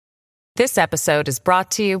This episode is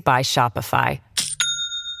brought to you by Shopify.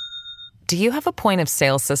 Do you have a point of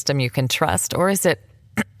sale system you can trust, or is it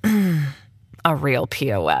a real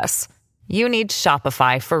POS? You need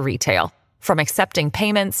Shopify for retail. From accepting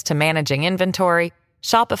payments to managing inventory,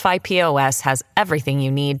 Shopify POS has everything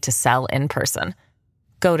you need to sell in person.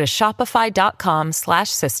 Go to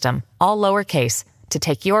shopify.com/system, all lowercase, to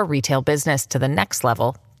take your retail business to the next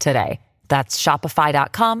level today. That's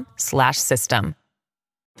shopify.com/system.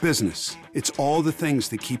 Business. It's all the things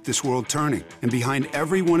that keep this world turning. And behind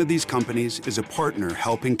every one of these companies is a partner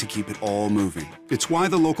helping to keep it all moving. It's why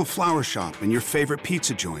the local flower shop and your favorite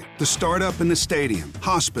pizza joint, the startup and the stadium,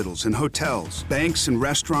 hospitals and hotels, banks and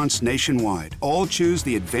restaurants nationwide all choose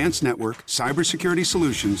the advanced network, cybersecurity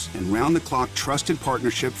solutions, and round-the-clock trusted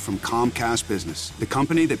partnership from Comcast Business, the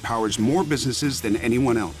company that powers more businesses than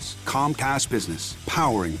anyone else. Comcast Business,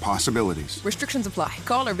 powering possibilities. Restrictions apply.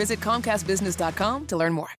 Call or visit ComcastBusiness.com to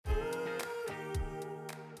learn more.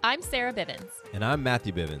 I'm Sarah Bivens. And I'm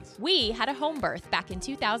Matthew Bivens. We had a home birth back in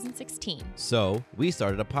 2016. So we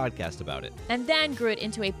started a podcast about it. And then grew it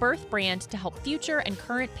into a birth brand to help future and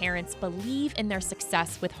current parents believe in their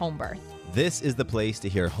success with home birth. This is the place to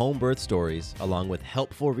hear home birth stories, along with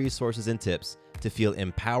helpful resources and tips to feel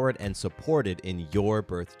empowered and supported in your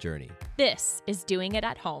birth journey. This is Doing It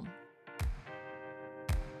at Home.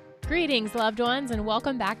 Greetings, loved ones, and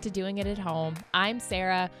welcome back to Doing It at Home. I'm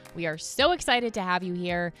Sarah. We are so excited to have you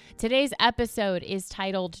here. Today's episode is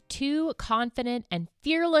titled 2 Confident and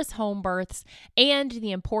Fearless Home Births and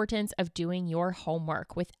the Importance of Doing Your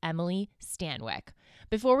Homework with Emily Stanwyck.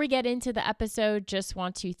 Before we get into the episode, just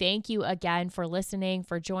want to thank you again for listening,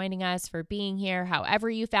 for joining us, for being here, however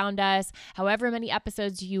you found us, however many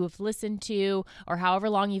episodes you have listened to, or however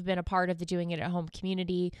long you've been a part of the Doing It at Home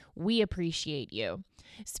community. We appreciate you.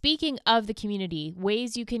 Speaking of the community,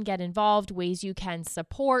 ways you can get involved, ways you can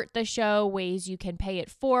support the show, ways you can pay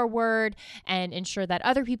it forward and ensure that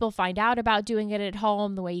other people find out about Doing It at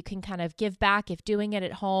Home, the way you can kind of give back if Doing It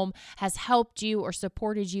at Home has helped you or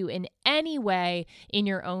supported you in any way in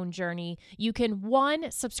your own journey. You can,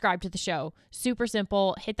 1, subscribe to the show. Super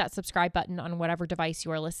simple. Hit that subscribe button on whatever device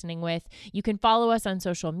you are listening with. You can follow us on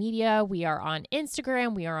social media. We are on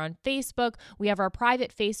Instagram. We are on Facebook. We have our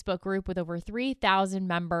private Facebook group with over 3,000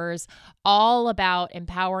 members, all about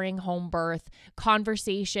empowering home birth,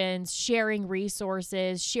 conversations, sharing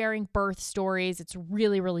resources, sharing birth stories. It's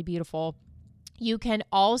really, really beautiful. You can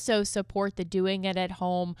also support the Doing It at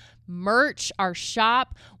Home merch, our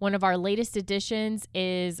shop. One of our latest additions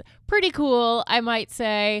is pretty cool, I might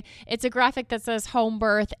say. It's a graphic that says home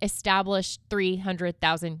birth established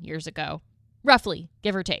 300,000 years ago, roughly,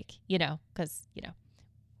 give or take, because.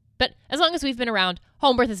 But as long as we've been around,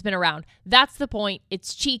 home birth has been around. That's the point.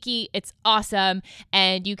 It's cheeky, it's awesome,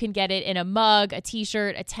 and you can get it in a mug, a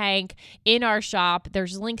t-shirt, a tank in our shop.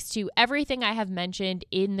 There's links to everything I have mentioned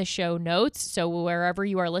in the show notes. So wherever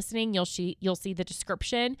you are listening, you'll see the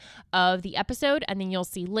description of the episode, and then you'll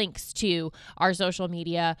see links to our social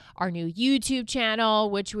media, our new YouTube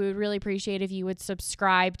channel, which we would really appreciate if you would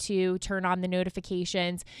subscribe to, turn on the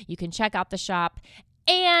notifications. You can check out the shop.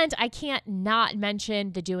 And I can't not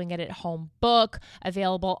mention the Doing It at Home book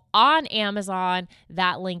available on Amazon.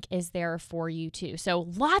 That link is there for you too. So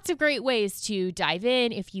lots of great ways to dive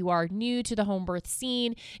in if you are new to the home birth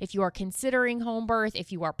scene, if you are considering home birth,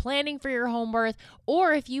 if you are planning for your home birth,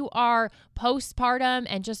 or if you are postpartum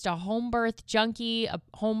and just a home birth junkie, a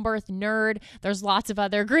home birth nerd. There's lots of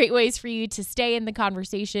other great ways for you to stay in the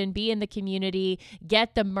conversation, be in the community,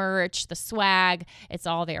 get the merch, the swag. It's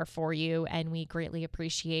all there for you, and we greatly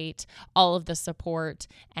appreciate all of the support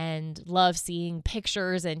and love seeing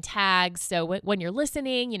pictures and tags. So when you're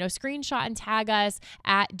listening, screenshot and tag us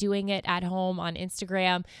at Doing It at Home on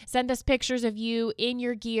Instagram. Send us pictures of you in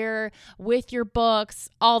your gear, with your books,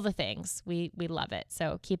 all the things. We love it.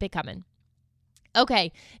 So keep it coming.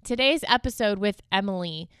 Okay, today's episode with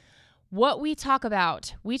Emily, what we talk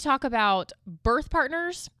about birth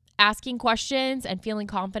partners, asking questions and feeling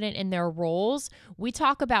confident in their roles. We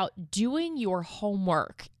talk about doing your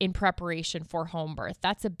homework in preparation for home birth.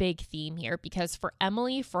 That's a big theme here because for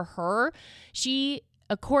Emily, for her, she,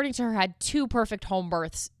 according to her, had 2 perfect home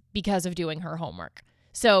births because of doing her homework.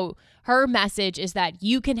 So her message is that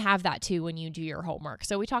you can have that too when you do your homework.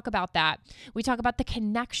 So we talk about that. We talk about the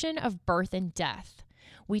connection of birth and death.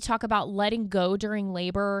 We talk about letting go during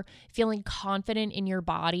labor, feeling confident in your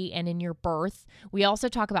body and in your birth. We also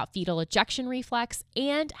talk about fetal ejection reflex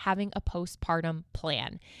and having a postpartum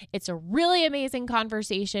plan. It's a really amazing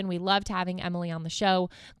conversation. We loved having Emily on the show.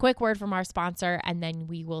 Quick word from our sponsor, and then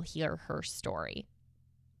we will hear her story.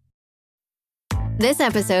 This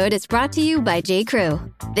episode is brought to you by J. Crew.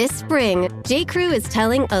 This spring, J. Crew is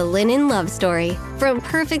telling a linen love story. From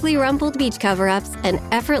perfectly rumpled beach cover-ups and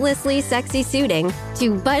effortlessly sexy suiting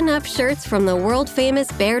to button-up shirts from the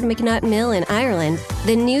world-famous Baird McNutt Mill in Ireland,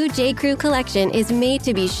 the new J. Crew collection is made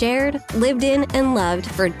to be shared, lived in, and loved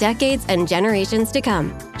for decades and generations to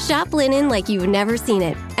come. Shop linen like you've never seen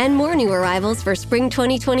it, and more new arrivals for spring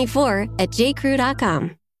 2024 at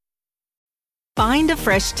jcrew.com. Find a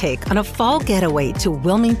fresh take on a fall getaway to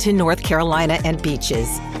Wilmington, North Carolina and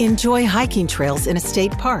beaches. Enjoy hiking trails in a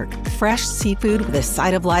state park, fresh seafood with a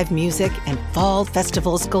side of live music, and fall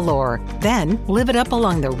festivals galore. Then live it up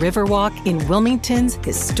along the Riverwalk in Wilmington's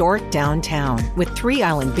historic downtown. With 3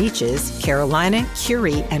 island beaches, Carolina,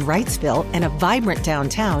 Curie, and Wrightsville, and a vibrant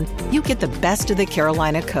downtown, you get the best of the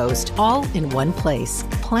Carolina coast all in one place.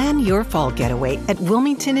 Plan your fall getaway at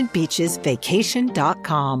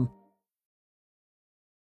WilmingtonandBeachesVacation.com.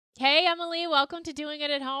 Hey, Emily, welcome to Doing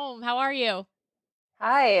It at Home. How are you?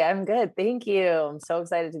 Hi, I'm good. Thank you. I'm so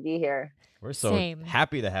excited to be here. We're so Same.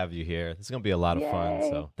 happy to have you here. This is going to be a lot of fun.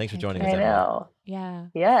 Yay. So thanks for joining us, I Emily. know. Yeah.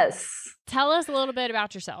 Yes. Tell us a little bit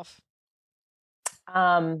about yourself.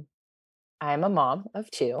 I'm a mom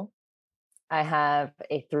of 2. I have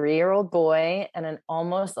a 3-year-old boy and an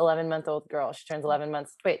almost 11-month-old girl. She turns 11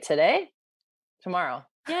 months. Wait, today? Tomorrow.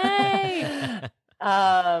 Yay.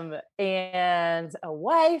 And a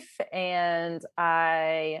wife, and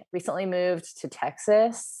I recently moved to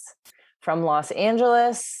Texas from Los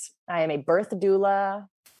Angeles. I am a birth doula.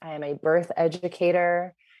 I am a birth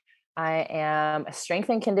educator. I am a strength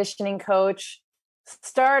and conditioning coach,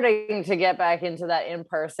 starting to get back into that in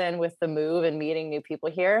person with the move and meeting new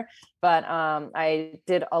people here. But I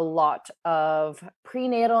did a lot of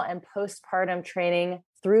prenatal and postpartum training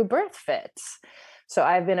through BirthFit. So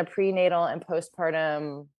I've been a prenatal and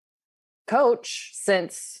postpartum coach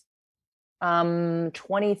since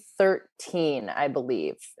 2013, I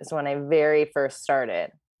believe, is when I very first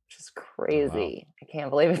started, which is crazy. Wow. I can't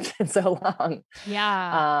believe it's been so long.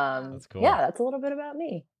 Yeah. That's cool. Yeah, that's a little bit about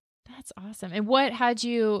me. That's awesome. And what had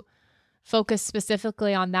you focus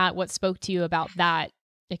specifically on that? What spoke to you about that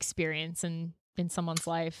experience in someone's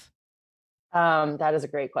life? That is a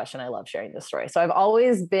great question. I love sharing this story. So I've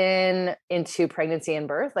always been into pregnancy and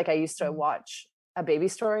birth. Like I used to watch A Baby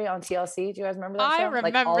Story on TLC. Do you guys remember that show? I remember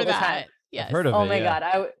like, all the that. time. Yes. I've heard of it. Oh my yeah.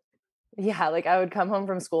 God. I would come home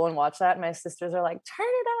from school and watch that. And my sisters are like, turn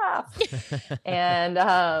it off. And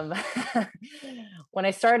when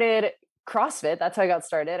I started CrossFit, that's how I got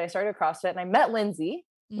started. I started CrossFit and I met Lindsay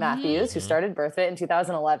Matthews, who started BirthFit in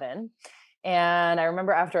 2011. And I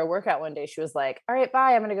remember after a workout one day, she was like, all right,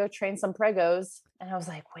 bye. I'm going to go train some pregos. And I was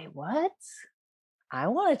like, wait, what? I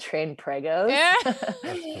want to train pregos. Yeah.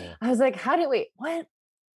 Cool. I was like, what?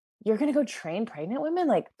 You're going to go train pregnant women?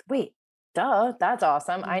 Like, wait, duh, that's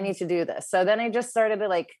awesome. I need to do this. So then I just started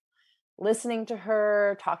listening to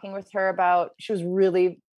her, talking with her about, she was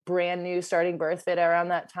really brand new, starting BirthFit around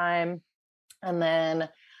that time. And then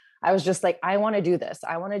I was just like, I want to do this.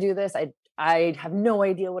 I have no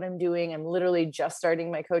idea what I'm doing. I'm literally just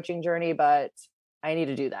starting my coaching journey, but I need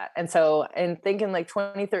to do that. And so in thinking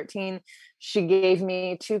 2013, she gave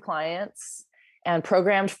me 2 clients and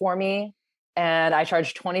programmed for me. And I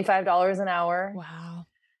charged $25 an hour. Wow.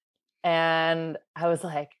 And I was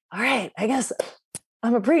like, all right, I guess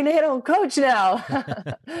I'm a prenatal coach now.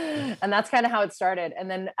 And that's kind of how it started. And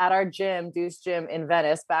then at our gym, Deuce Gym in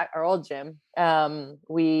Venice, our old gym,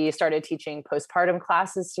 we started teaching postpartum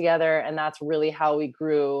classes together. And that's really how we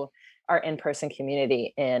grew our in-person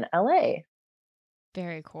community in LA.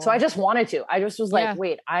 Very cool. So I just wanted to. I just was like, Yeah.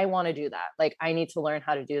 wait, I want to do that. Like, I need to learn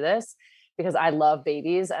how to do this because I love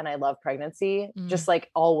babies and I love pregnancy, just like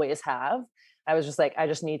always have. I was just like, I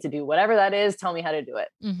just need to do whatever that is. Tell me how to do it.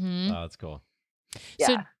 Mm-hmm. Oh, that's cool. Yeah.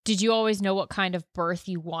 So did you always know what kind of birth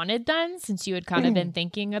you wanted then, since you had kind of been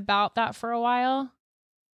thinking about that for a while?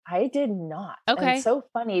 I did not. Okay. And it's so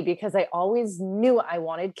funny because I always knew I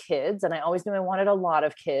wanted kids and I always knew I wanted a lot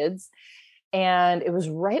of kids. And it was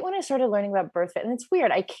right when I started learning about BirthFit. And it's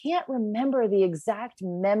weird. I can't remember the exact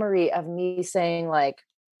memory of me saying like,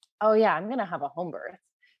 oh yeah, I'm going to have a home birth.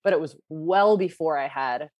 But it was well before I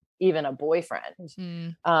had even a boyfriend.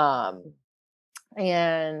 And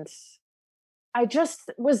I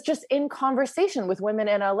was in conversation with women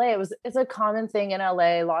in LA. It's a common thing in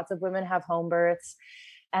LA. Lots of women have home births.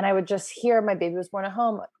 And I would just hear my baby was born at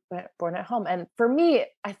home. And for me,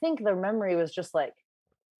 I think the memory was just like,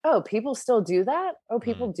 oh, people still do that? Oh,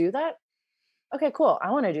 people do that? Okay, cool.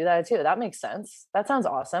 I want to do that too. That makes sense. That sounds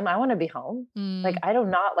awesome. I want to be home. Like, I do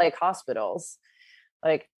not like hospitals.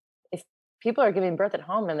 Like, if people are giving birth at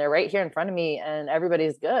home and they're right here in front of me and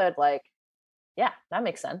everybody's good, like, yeah, that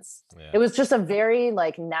makes sense. Yeah. It was just a very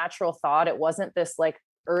like natural thought. It wasn't this like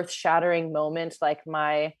earth shattering moment. Like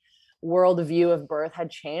my worldview of birth had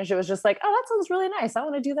changed. It was just like, oh, that sounds really nice. I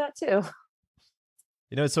want to do that too.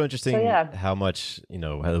 You know, it's so interesting yeah. how much,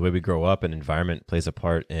 how the way we grow up and environment plays a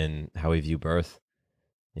part in how we view birth.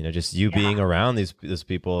 Just you being around these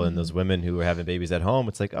people and those women who are having babies at home,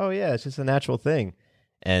 it's like, oh yeah, it's just a natural thing.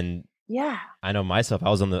 And yeah, I know myself, I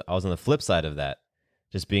was on the flip side of that.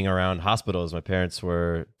 Just being around hospitals. My parents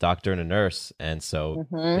were doctor and a nurse, and so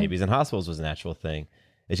babies in hospitals was a natural thing.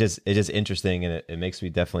 It's just interesting, and it makes me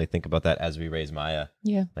definitely think about that as we raise Maya.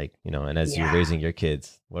 Yeah. Like, and as you're raising your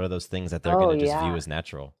kids, what are those things that they're going to just view as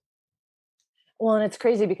natural? Well, and it's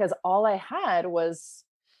crazy because all I had was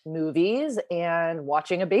movies and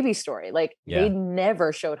watching A Baby Story. Like they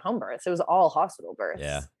never showed home births. It was all hospital births.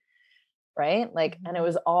 Yeah. Right. Like, and it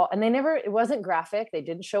was all, and it wasn't graphic. They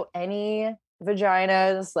didn't show any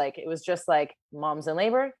vaginas. Like it was just like mom's in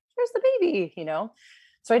labor. Here's the baby,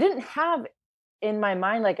 So I didn't have in my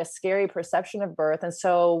mind like a scary perception of birth. And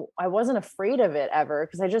so I wasn't afraid of it ever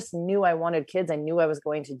because I just knew I wanted kids. I knew I was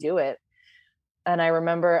going to do it. And I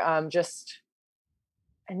remember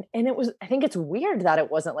and it was, I think it's weird that it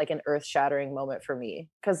wasn't like an earth shattering moment for me.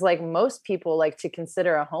 Cause like most people like to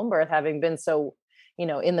consider a home birth having been so,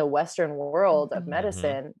 in the Western world of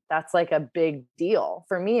medicine, that's like a big deal.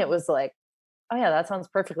 For me, it was like, oh yeah, that sounds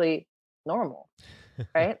perfectly normal.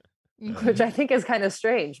 Right. Which I think is kind of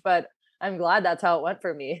strange, but I'm glad that's how it went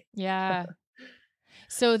for me. Yeah.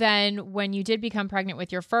 So then when you did become pregnant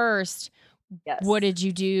with your first, what did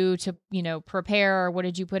you do to, prepare? What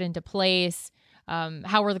did you put into place?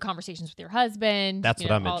 How were the conversations with your husband? That's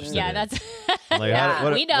what I'm interested in. That's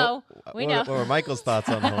like, we know. What were Michael's thoughts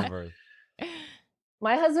on home birth?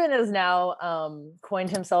 My husband has now coined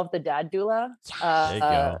himself the dad doula. There you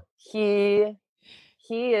go.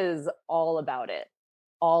 He is all about it.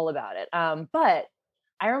 But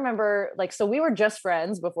I remember so we were just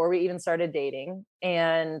friends before we even started dating,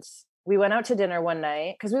 and we went out to dinner one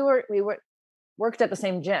night because we worked at the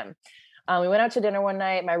same gym. We went out to dinner one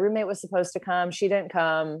night. My roommate was supposed to come. She didn't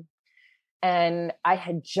come. And I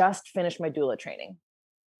had just finished my doula training.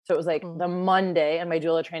 So it was like the Monday, and my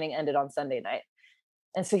doula training ended on Sunday night.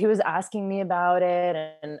 And so he was asking me about it,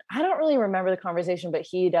 and I don't really remember the conversation, but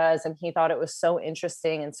he does. And he thought it was so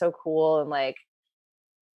interesting and so cool.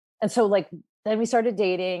 And so then we started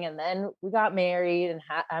dating, and then we got married,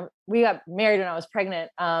 and we got married when I was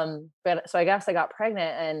pregnant. But so I guess I got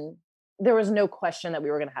pregnant, and there was no question that we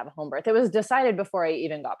were going to have a home birth. It was decided before I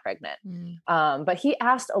even got pregnant. But he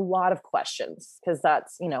asked a lot of questions because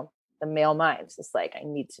that's, the male mind. It's just like, I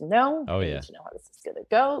need to know. Oh, I need to know how this is going to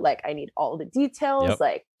go. Like, I need all the details. Yep.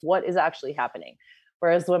 Like, what is actually happening?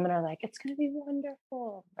 Whereas women are like, it's going to be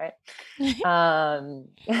wonderful. Right.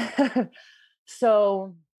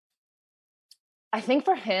 So I think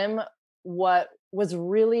for him, what was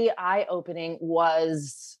really eye-opening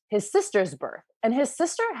was his sister's birth. And his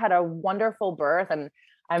sister had a wonderful birth. And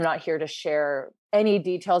I'm not here to share any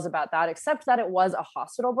details about that, except that it was a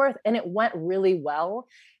hospital birth and it went really well.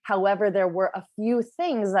 However, there were a few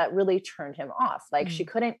things that really turned him off. Like she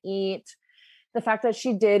couldn't eat. The fact that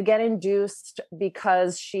she did get induced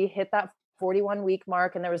because she hit that 41-week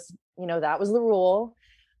mark, and there was, that was the rule.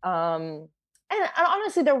 And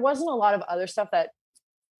honestly, there wasn't a lot of other stuff that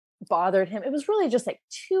bothered him. It was really just like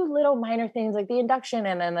two little minor things, like the induction,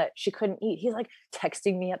 and then that she couldn't eat. He's like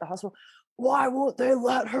texting me at the hospital, why won't they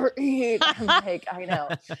let her eat? I'm like, I know.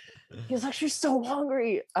 He's like, she's so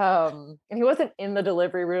hungry. And he wasn't in the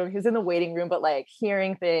delivery room. He was in the waiting room, but like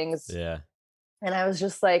hearing things. Yeah. And I was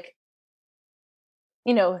just like,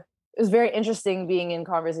 it was very interesting being in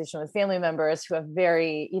conversation with family members who have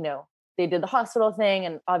very, they did the hospital thing,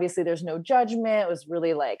 and obviously there's no judgment. It was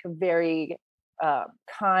really like a very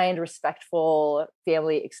kind, respectful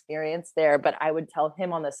family experience there. But I would tell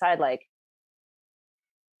him on the side, like,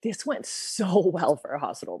 this went so well for a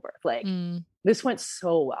hospital birth. Like this went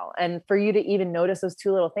so well. And for you to even notice those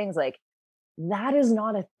two little things, like that is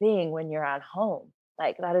not a thing when you're at home.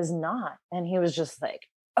 Like that is not. And he was just like,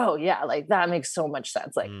 oh yeah, like that makes so much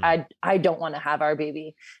sense. Like I don't want to have our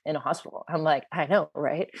baby in a hospital. I'm like, I know.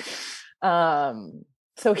 Right.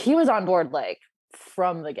 So he was on board, like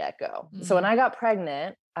from the get-go. So when I got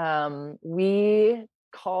pregnant, we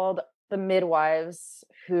called the midwives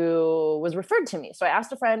who was referred to me. So I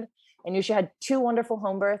asked a friend. I knew she had 2 wonderful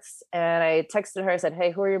home births, and I texted her. I said,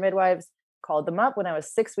 hey, who are your midwives? Called them up when I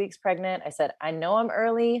was 6 weeks pregnant. I said, I know I'm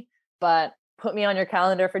early, but put me on your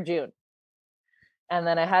calendar for June. And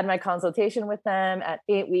then I had my consultation with them at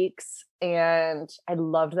 8 weeks. and I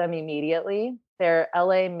loved them immediately. They're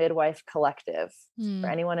LA Midwife Collective. For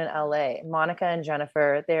anyone in LA, Monica and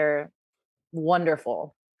Jennifer, they're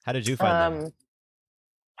wonderful. How did you find them?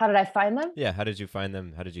 How did I find them? Yeah, how did you find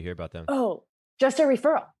them? How did you hear about them? Oh, just a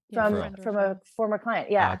referral Yeah, from a former client.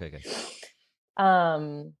 Yeah. Okay.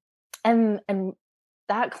 And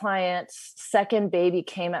that client's second baby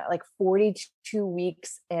came at like 42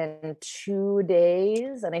 weeks and 2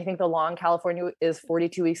 days. And I think the law in California is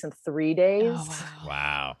 42 weeks and 3 days. Oh,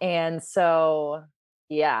 Wow. And so,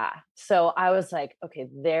 yeah. So I was like, okay,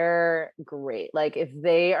 they're great. Like if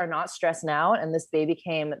they are not stressing out and this baby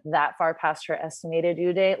came that far past her estimated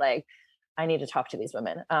due date, like I need to talk to these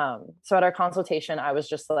women. So at our consultation, I was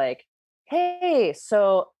just like, hey,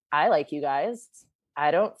 so I like you guys.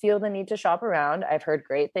 I don't feel the need to shop around. I've heard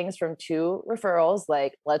great things from 2 referrals.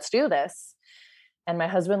 Like, let's do this. And my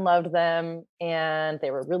husband loved them. And they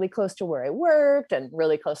were really close to where I worked and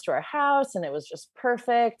really close to our house. And it was just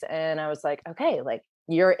perfect. And I was like, okay, like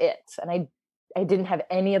you're it. And I didn't have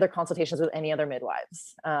any other consultations with any other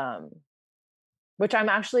midwives, which I'm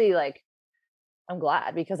actually like, I'm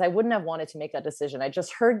glad, because I wouldn't have wanted to make that decision. I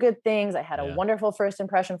just heard good things. I had a wonderful first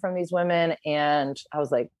impression from these women, and I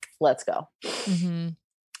was like, let's go.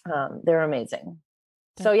 They're amazing.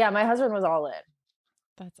 So yeah, my husband was all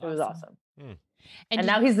in. It was awesome. And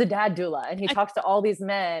now he's the dad doula, and he talks to all these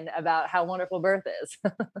men about how wonderful birth is.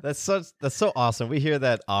 That's so awesome. We hear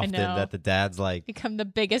that often, that the dads like become the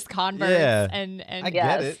biggest converts. Yeah, and I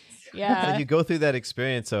get it. Yeah. You go through that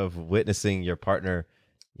experience of witnessing your partner,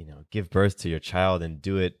 give birth to your child and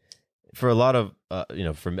do it for a lot of,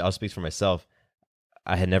 for me, I'll speak for myself.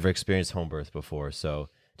 I had never experienced home birth before. So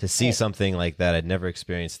to see something like that, I'd never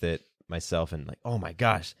experienced it myself. And like, oh my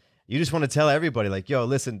gosh, you just want to tell everybody like, yo,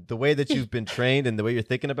 listen, the way that you've been trained and the way you're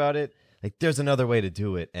thinking about it, like there's another way to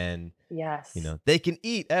do it. And, they can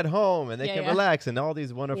eat at home and they can relax and all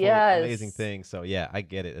these wonderful, amazing things. So yeah, I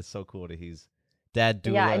get it. It's so cool that he's dad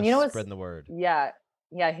doula, and spreading the word. Yeah.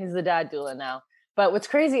 Yeah. He's the dad doula now. But what's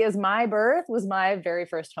crazy is my birth was my very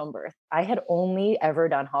first home birth. I had only ever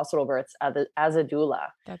done hospital births as a doula.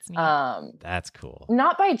 That's neat. That's cool.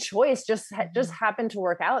 Not by choice, just happened to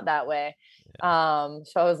work out that way. So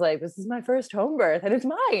I was like, this is my first home birth and it's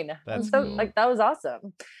mine. That's so cool. like, that was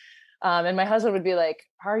awesome. And my husband would be like,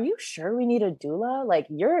 are you sure we need a doula? Like,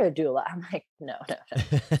 you're a doula. I'm like, no.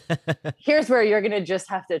 Here's where you're going to just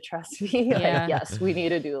have to trust me. Like, yes, we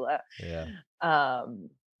need a doula. Yeah.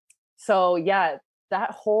 So yeah, that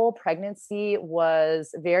whole pregnancy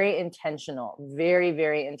was very intentional, very,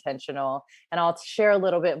 very intentional. And I'll share a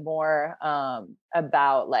little bit more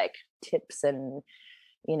about like tips and,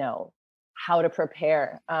 how to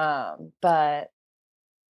prepare. But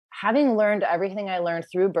having learned everything I learned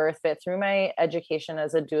through BirthFit, through my education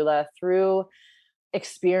as a doula, through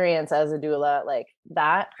experience as a doula, like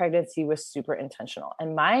that pregnancy was super intentional.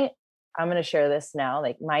 And I'm going to share this now,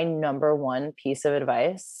 like my number one piece of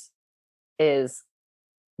advice is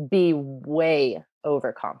be way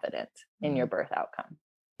overconfident in your birth outcome,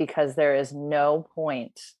 because there is no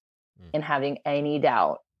point in having any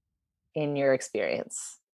doubt in your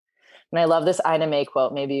experience. And I love this Ina May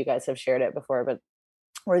quote. Maybe you guys have shared it before, but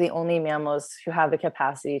we're the only mammals who have the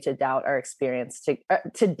capacity to doubt our experience,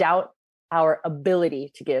 to doubt our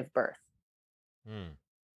ability to give birth.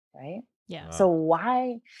 Right? Yeah. So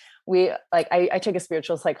why I took a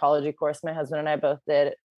spiritual psychology course. My husband and I both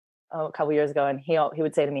did a couple years ago, and he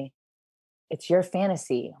would say to me, it's your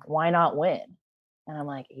fantasy, why not win? And I'm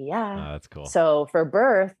like, yeah. That's cool. So for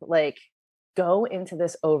birth, like go into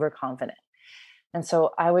this overconfident. And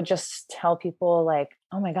so I would just tell people like,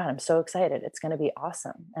 oh my God, I'm so excited. It's going to be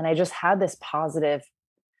awesome. And I just had this positive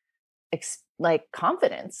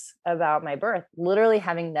confidence about my birth, literally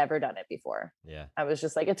having never done it before. Yeah. I was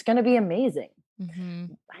just like, it's going to be amazing.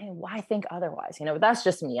 Why think otherwise? That's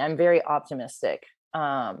just me. I'm very optimistic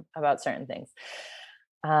about certain things.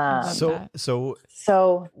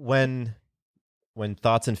 So when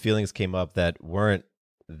thoughts and feelings came up that weren't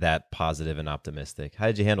that positive and optimistic, how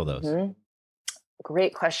did you handle those?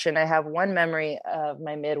 Great question. I have one memory of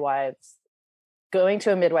my midwives going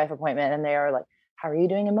to a midwife appointment, and they are like, how are you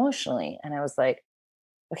doing emotionally? And I was like,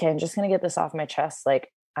 okay, I'm just going to get this off my chest. Like,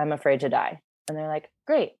 I'm afraid to die. And they're like,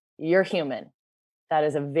 great, you're human. That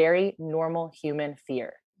is a very normal human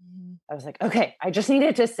fear. I was like, okay, I just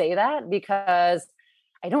needed to say that because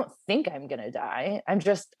I don't think I'm going to die.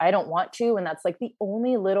 I don't want to. And that's like the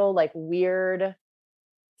only little like weird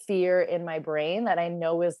fear in my brain that I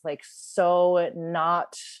know is like so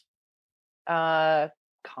not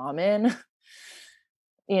common,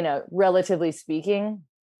 relatively speaking.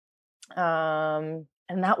 And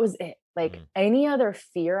And that was it. Like Mm. any other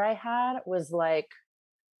fear I had was like,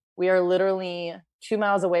 we are literally 2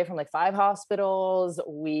 miles away from like 5 hospitals.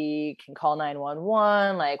 We can call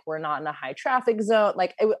 911. Like we're not in a high traffic zone.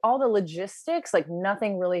 Like all the logistics, like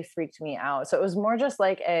nothing really freaked me out. So it was more just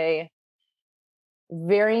like a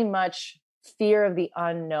very much fear of the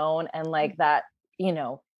unknown and like that, you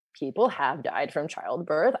know, people have died from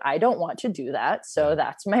childbirth. I don't want to do that. So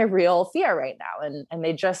that's my real fear right now. And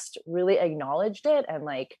they just really acknowledged it and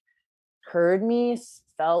like heard me,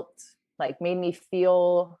 felt like made me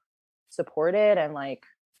feel supported and like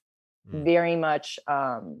very much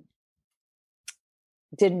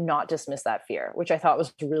did not dismiss that fear, which I thought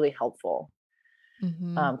was really helpful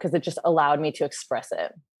because it just allowed me to express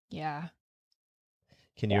it. Yeah.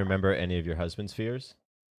 Can you remember any of your husband's fears?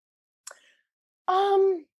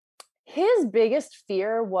 His biggest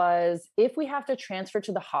fear was if we have to transfer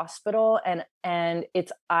to the hospital and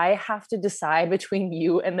it's I have to decide between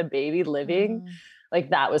you and the baby living, like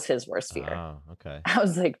that was his worst fear. Oh, okay. I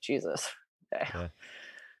was like, Jesus, okay. Yeah.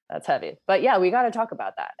 That's heavy. But yeah, we got to talk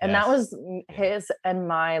about that. And that was his and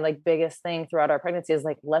my like biggest thing throughout our pregnancy is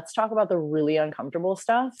like, let's talk about the really uncomfortable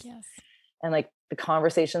stuff. Yes. And like the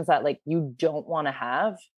conversations that like you don't want to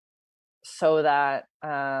have so that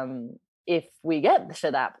if we get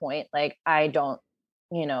to that point, like I don't,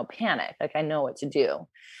 you know, panic, like I know what to do.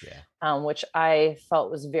 Yeah. Which I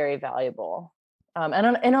felt was very valuable.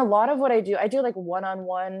 And in a lot of what I do like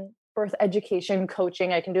one-on-one birth education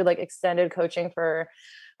coaching. I can do like extended coaching for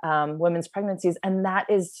women's pregnancies. And that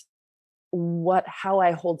is how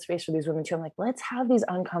I hold space for these women too. I'm like, let's have these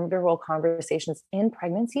uncomfortable conversations in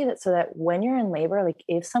pregnancy so that when you're in labor, like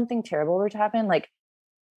if something terrible were to happen, like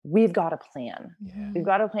we've got a plan. Yeah. We've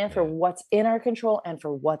got a plan for what's in our control and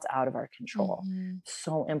for what's out of our control.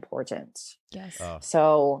 So important. Yes. Oh.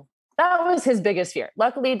 So that was his biggest fear.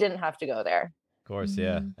 Luckily, didn't have to go there. Of course,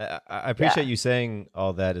 yeah. I appreciate you saying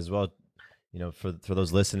all that as well. You know, for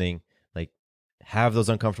those listening, like have those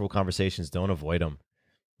uncomfortable conversations. Don't avoid them.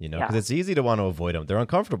 You know, because it's easy to want to avoid them. They're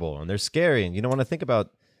uncomfortable and they're scary, and you don't want to think about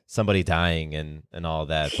somebody dying and all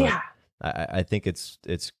that. But I think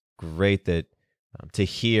it's great that to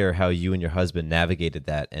hear how you and your husband navigated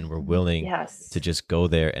that and were willing to just go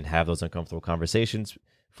there and have those uncomfortable conversations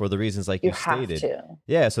for the reasons like you stated. Have to.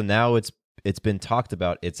 Yeah. So now it's been talked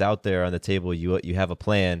about. It's out there on the table. You have a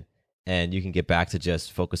plan, and you can get back to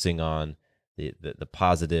just focusing on the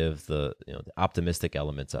positive, the optimistic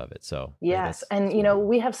elements of it. So yes, and you know,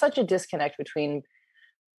 we have such a disconnect between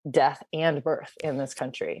death and birth in this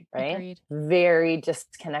country, right? Agreed. Very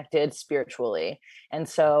disconnected spiritually. And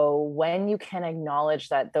so when you can acknowledge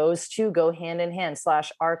that those two go hand in hand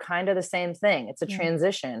 / are kind of the same thing, it's a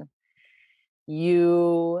transition.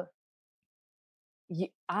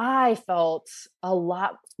 I felt a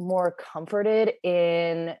lot more comforted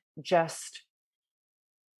in just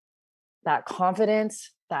that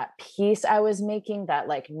confidence, that peace I was making, that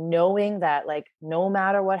like knowing that like no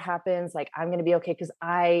matter what happens, like I'm going to be okay. Cause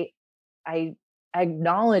I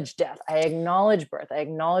acknowledge death. I acknowledge birth. I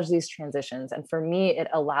acknowledge these transitions. And for me, it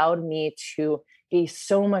allowed me to be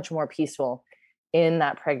so much more peaceful in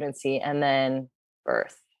that pregnancy and then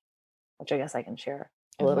birth, which I guess I can share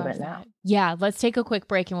a little bit now. Yeah. Let's take a quick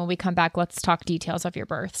break. And when we come back, let's talk details of your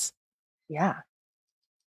births. Yeah.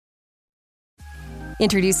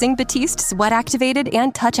 Introducing Batiste Sweat Activated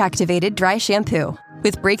and Touch Activated Dry Shampoo.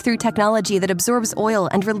 With breakthrough technology that absorbs oil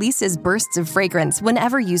and releases bursts of fragrance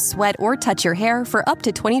whenever you sweat or touch your hair for up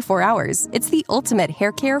to 24 hours, it's the ultimate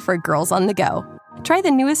hair care for girls on the go. Try the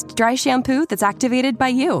newest dry shampoo that's activated by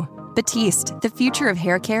you. Batiste, the future of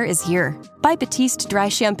hair care is here. Buy Batiste Dry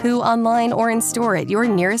Shampoo online or in store at your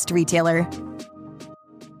nearest retailer.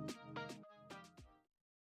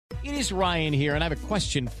 It is Ryan here, and I have a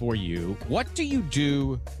question for you. What do you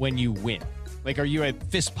do when you win? Like, are you a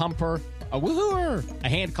fist pumper, a woo-hooer, a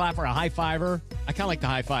hand clapper, a high-fiver? I kind of like the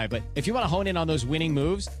high-five, but if you want to hone in on those winning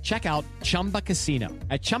moves, check out Chumba Casino.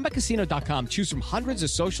 At ChumbaCasino.com, choose from hundreds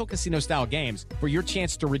of social casino-style games for your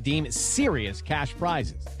chance to redeem serious cash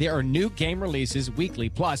prizes. There are new game releases weekly,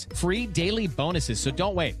 plus free daily bonuses, so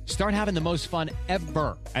don't wait. Start having the most fun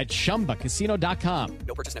ever at ChumbaCasino.com.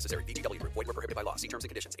 No purchase necessary. VGW. Void where prohibited by law. See terms and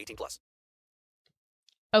conditions. 18+.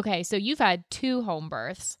 Okay, so you've had 2 home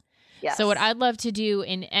births. Yes. So what I'd love to do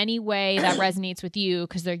in any way that resonates with you,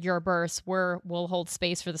 because they're your births, we'll hold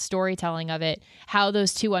space for the storytelling of it, how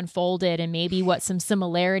those 2 unfolded and maybe what some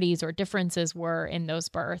similarities or differences were in those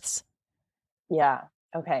births. Yeah.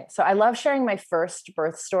 Okay. So I love sharing my first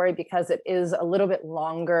birth story because it is a little bit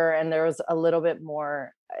longer and there was a little bit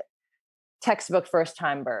more textbook first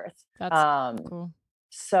time birth. That's cool.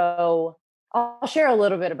 So I'll share a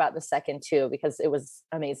little bit about the second too, because it was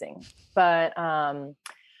amazing. But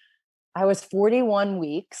I was 41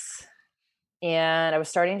 weeks and I was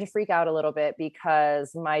starting to freak out a little bit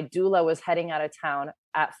because my doula was heading out of town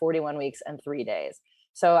at 41 weeks and 3 days.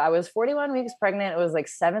 So I was 41 weeks pregnant. It was like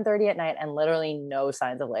 7:30 at night and literally no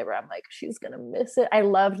signs of labor. I'm like, she's going to miss it. I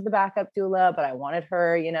loved the backup doula, but I wanted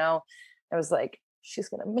her, you know. I was like, she's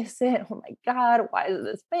going to miss it. Oh my God, why is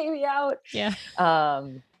this baby out? Yeah.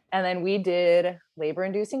 And then we did labor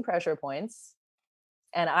inducing pressure points,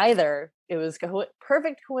 and either it was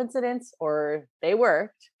perfect coincidence or they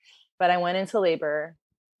worked, but I went into labor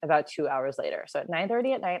about 2 hours later. So at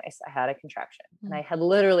 9:30 at night, I had a contraction and I had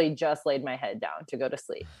literally just laid my head down to go to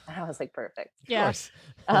sleep. And I was like, perfect. Yeah.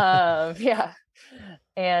 Yeah.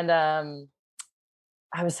 And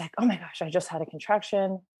I was like, oh my gosh, I just had a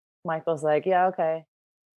contraction. Michael's like, yeah, okay,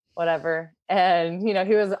 whatever. And, you know,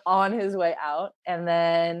 he was on his way out. And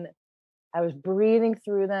then I was breathing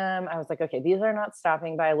through them. I was like, okay, these are not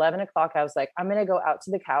stopping. By 11 o'clock, I was like, I'm going to go out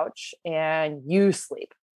to the couch and you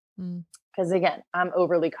sleep. Because again, I'm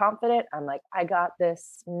overly confident. I'm like, I got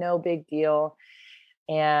this, no big deal.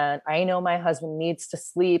 And I know my husband needs to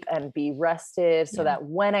sleep and be rested so that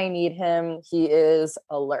when I need him, he is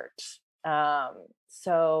alert.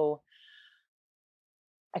 So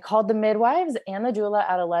I called the midwives and the doula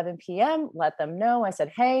at 11 p.m., let them know. I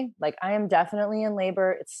said, hey, like I am definitely in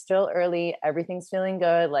labor. It's still early. Everything's feeling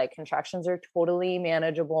good. Like contractions are totally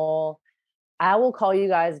manageable. I will call you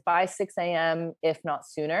guys by 6 a.m., if not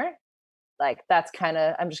sooner. Like that's kind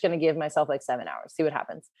of, I'm just going to give myself like 7 hours, see what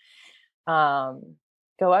happens.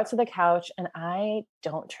 Go out to the couch and I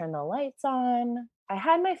don't turn the lights on. I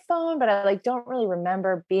had my phone, but I like don't really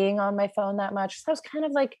remember being on my phone that much. So I was kind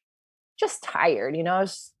of like just tired, you know, I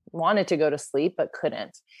just wanted to go to sleep, but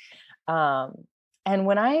couldn't. And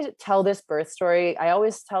when I tell this birth story, I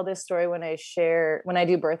always tell this story when I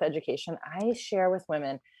do birth education, I share with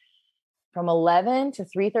women from 11 to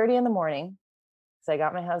 3:30 in the morning. So I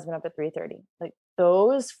got my husband up at 3:30, like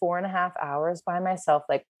those 4.5 hours by myself,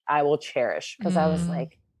 like I will cherish because I was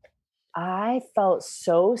like, I felt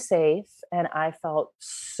so safe and I felt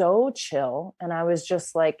so chill. And I was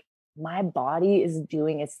just like, my body is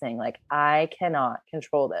doing its thing. Like I cannot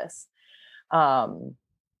control this.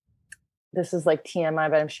 This is like TMI,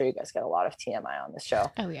 but I'm sure you guys get a lot of TMI on this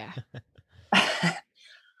show. Oh yeah.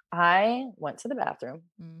 I went to the bathroom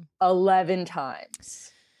 11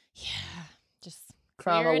 times. Yeah. Just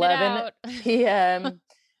from 11 p.m.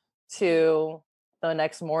 to the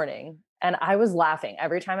next morning. And I was laughing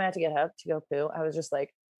every time I had to get up to go poo. I was just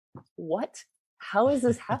like, what? How is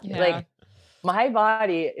this happening? Like my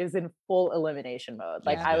body is in full elimination mode.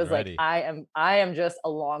 Like I was ready. Like, I am just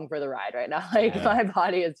along for the ride right now. Like my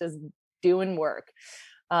body is just doing work.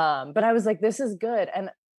 But I was like, this is good.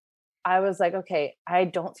 And I was like, okay, I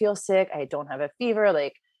don't feel sick. I don't have a fever.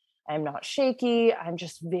 Like I'm not shaky. I'm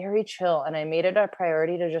just very chill. And I made it a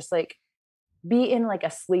priority to just like be in like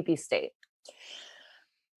a sleepy state.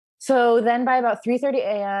 So then by about 3:30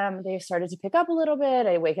 a.m., they started to pick up a little bit.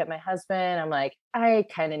 I wake up my husband. I'm like, I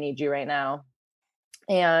kind of need you right now.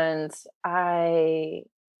 And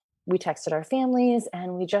we texted our families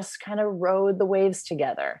and we just kind of rode the waves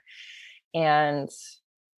together. And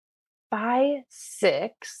by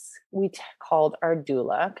 6, we called our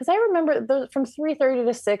doula because I remember from 3:30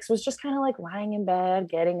 to 6 was just kind of like lying in bed,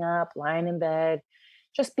 getting up, lying in bed,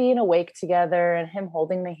 just being awake together and him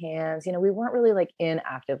holding my hands. You know, we weren't really like in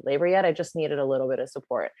active labor yet. I just needed a little bit of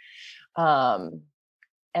support. And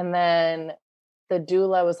then the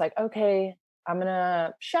doula was like, okay, I'm going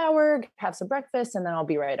to shower, have some breakfast, and then I'll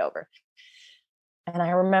be right over. And I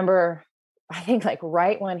remember, I think like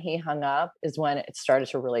right when he hung up is when it started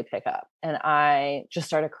to really pick up. And I just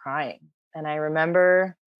started crying. And I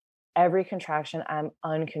remember every contraction, I'm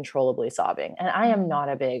uncontrollably sobbing. And I am not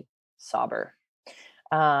a big sobber.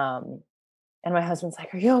 And my husband's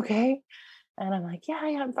like, are you okay? And I'm like, yeah,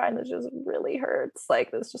 I'm fine. This just really hurts.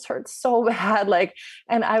 Like, this just hurts so bad. Like,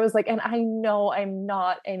 and I was like, and I know I'm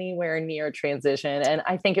not anywhere near transition. And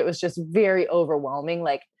I think it was just very overwhelming.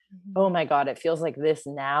 Like, oh my God, it feels like this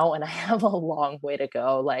now. And I have a long way to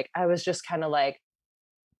go. Like, I was just kind of like,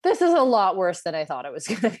 this is a lot worse than I thought it was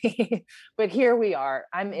going to be, but here we are.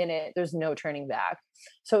 I'm in it. There's no turning back.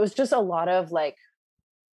 So it was just a lot of like,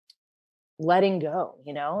 letting go,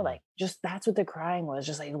 you know, like just that's what the crying was,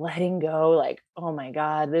 just like letting go, like, oh my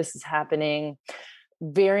God, this is happening.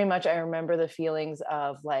 Very much. I remember the feelings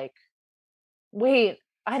of like, wait,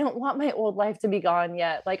 I don't want my old life to be gone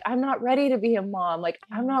yet. Like, I'm not ready to be a mom. Like,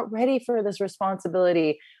 I'm not ready for this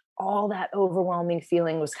responsibility. All that overwhelming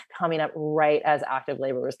feeling was coming up right as active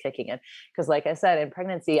labor was kicking in. Because like I said, in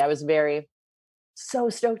pregnancy, I was very so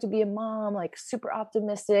stoked to be a mom, like super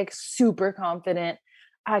optimistic, super confident.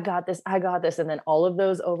 I got this. And then all of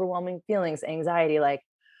those overwhelming feelings, anxiety, like,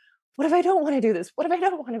 what if I don't want to do this? What if I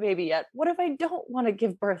don't want a baby yet? What if I don't want to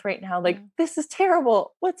give birth right now? Like, this is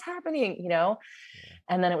terrible. What's happening?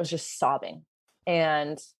 And then it was just sobbing,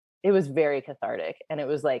 and it was very cathartic, and it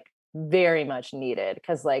was like very much needed.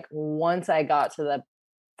 Cause like once I got to the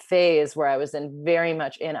phase where I was very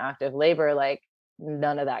much in active labor, like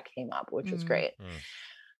none of that came up, which was great.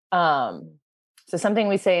 So something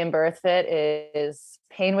we say in Birth Fit is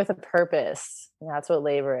pain with a purpose. And that's what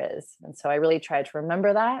labor is. And so I really tried to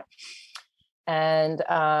remember that. And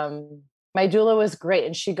my doula was great.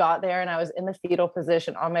 And she got there and I was in the fetal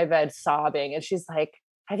position on my bed sobbing. And she's like,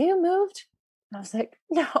 have you moved? And I was like,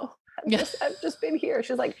 no, I've just been here.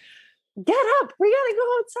 She's like, get up, we gotta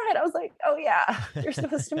go outside. I was like, oh yeah, you're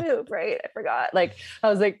supposed to move, right? I forgot. Like, I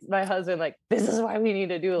was like, my husband, like, this is why we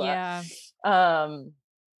need a doula. Yeah.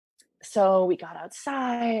 So we got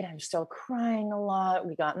outside. I'm still crying a lot.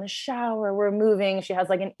 We got in the shower. We're moving. She has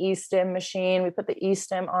like an E-stim machine. We put the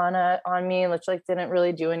E-stim on me, which like didn't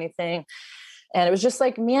really do anything. And it was just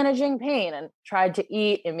like managing pain, and tried to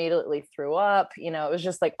eat, immediately threw up. It was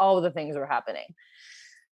just like all of the things were happening.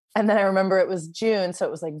 And then I remember it was June. So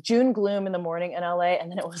it was like June gloom in the morning in LA. And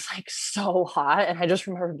then it was like so hot. And I just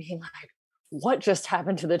remember being like, what just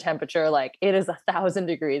happened to the temperature? Like, it is 1,000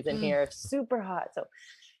 degrees in here, super hot. So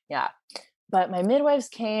yeah. But my midwives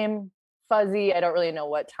came fuzzy. I don't really know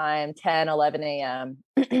what time, 10, 11 a.m.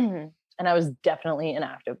 And I was definitely in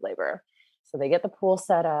active labor. So they get the pool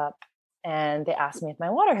set up and they asked me if my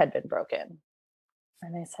water had been broken.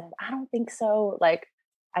 And I said, I don't think so. Like,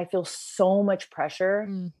 I feel so much pressure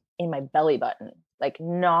in my belly button, like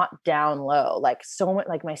not down low, like so much,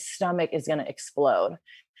 like my stomach is going to explode.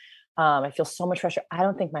 I feel so much pressure. I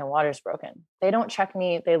don't think my water's broken. They don't check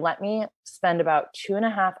me. They let me spend about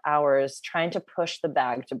 2.5 hours trying to push the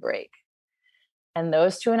bag to break. And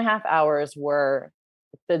those 2.5 hours were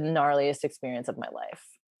the gnarliest experience of my life.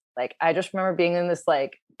 Like, I just remember being in this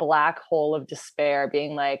like black hole of despair,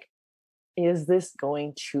 being like, is this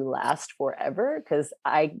going to last forever? Because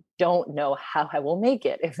I don't know how I will make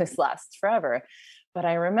it if this lasts forever. But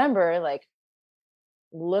I remember like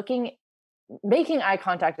making eye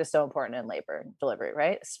contact is so important in labor and delivery,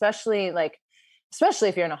 right? Especially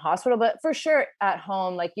if you're in a hospital, but for sure at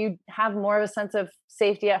home, like you have more of a sense of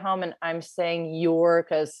safety at home. And I'm saying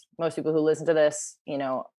because most people who listen to this,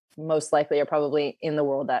 most likely are probably in the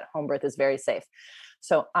world that home birth is very safe.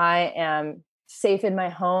 So I am safe in my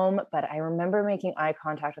home, but I remember making eye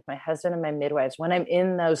contact with my husband and my midwives when I'm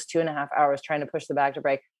in those 2.5 hours trying to push the bag to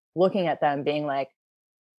break, looking at them being like,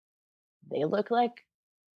 they look like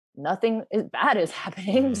nothing bad is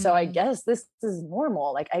happening. So I guess this is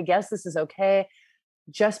normal. Like, I guess this is okay.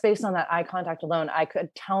 Just based on that eye contact alone, I could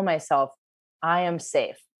tell myself I am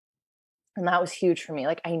safe. And that was huge for me.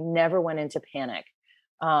 Like, I never went into panic.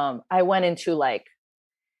 I went into like,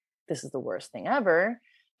 this is the worst thing ever,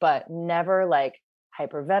 but never like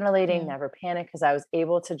hyperventilating, never panic. Cause I was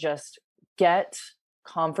able to just get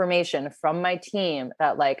confirmation from my team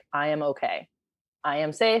that like, I am okay. I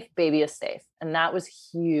am safe, baby is safe. And that was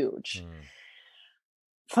huge.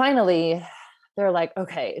 Finally, they're like,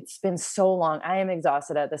 okay, it's been so long. I am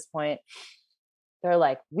exhausted at this point. They're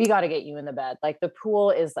like, we got to get you in the bed. Like, the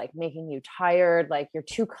pool is like making you tired. Like, you're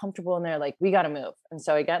too comfortable in there. Like, we got to move. And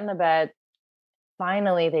so I get in the bed.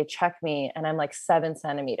 Finally, they check me and I'm like 7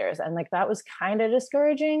 centimeters. And like, that was kind of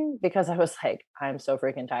discouraging because I was like, I'm so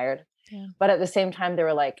freaking tired. Yeah. But at the same time, they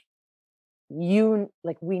were like, we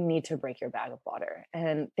need to break your bag of water.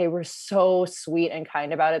 And they were so sweet and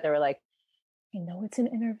kind about it. They were like, I know it's an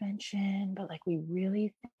intervention, but like, we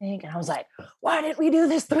really think, and I was like, why didn't we do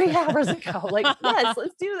this 3 hours ago? Like, yes,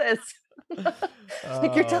 let's do this.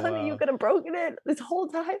 Like, you're telling me you could have broken it this whole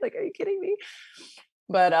time? Like, are you kidding me?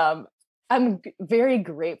 But, I'm very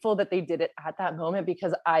grateful that they did it at that moment,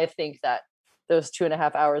 because I think that those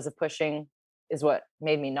 2.5 hours of pushing is what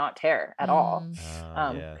made me not tear at all.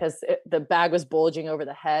 Because the bag was bulging over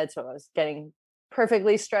the head. So I was getting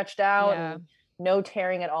perfectly stretched out and no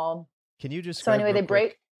tearing at all. Can you just, so anyway, they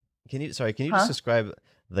break. Can you just describe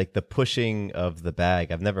like the pushing of the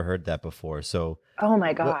bag? I've never heard that before. So, oh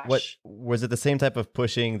my gosh. What was it, the same type of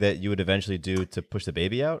pushing that you would eventually do to push the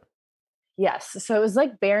baby out? Yes. So it was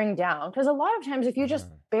like bearing down, because a lot of times if you just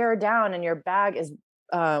bear down and your bag is,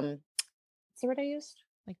 what's the word I used?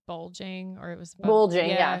 Like bulging, or it was bulging.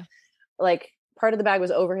 Yeah. Like part of the bag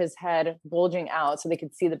was over his head, bulging out so they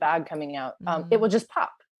could see the bag coming out. It will just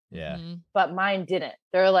pop. Yeah. But mine didn't.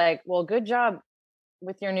 They're like, well, good job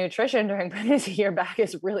with your nutrition during pregnancy. Your bag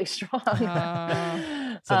is really strong.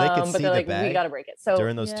 So they could but see they're the like, bag we got to break it. So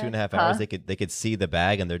during those 2.5 hours. They could see the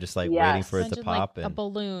bag, and they're just like waiting for it to Imagine, pop. like, a and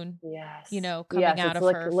balloon, yes, coming out of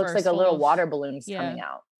her. It looks like first a little little- water balloon's Yeah. coming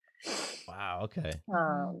out. wow, okay.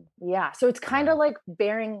 Yeah. So it's kind of like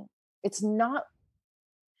bearing, it's not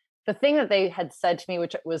the thing that they had said to me,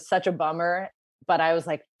 which was such a bummer, but I was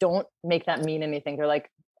like, don't make that mean anything. They're like,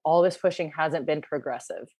 all this pushing hasn't been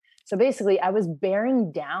progressive. So basically I was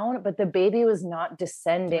bearing down, but the baby was not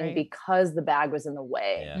descending because the bag was in the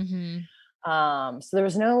way. Yeah. So there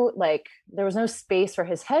was no space for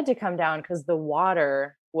his head to come down because the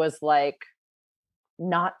water was like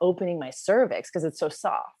not opening my cervix because it's so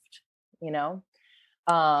soft, you know?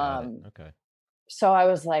 Okay. So I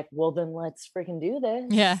was like, well, then let's freaking do this.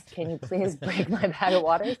 Yeah. Can you please break my bag of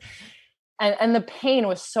waters? And the pain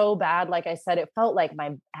was so bad. Like I said, it felt like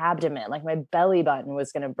my abdomen, like my belly button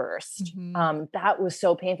was going to burst. That was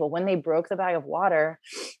so painful. When they broke the bag of water,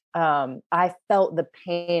 I felt the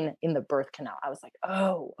pain in the birth canal. I was like,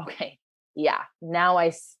 oh, okay. Yeah. Now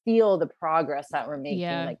I feel the progress that we're making.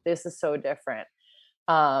 Yeah. Like, this is so different.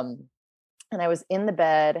 And I was in the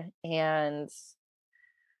bed, and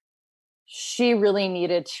she really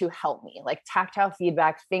needed to help me, like tactile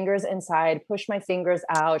feedback, fingers inside, push my fingers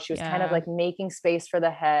out. She was kind of like making space for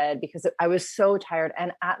the head because I was so tired.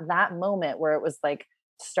 And at that moment where it was like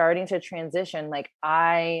starting to transition, like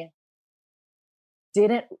I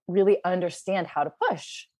didn't really understand how to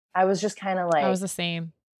push. I was just kind of like, I was the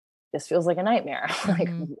same. This feels like a nightmare. Like,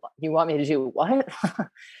 you want me to do what?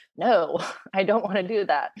 No, I don't want to do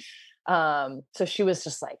that. So she was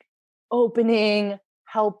just like opening,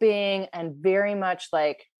 helping, and very much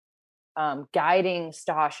like guiding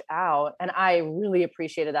Stosh out. And I really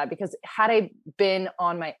appreciated that, because had I been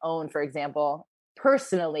on my own, for example,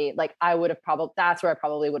 personally, like I would have that's where I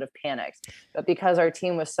probably would have panicked. But because our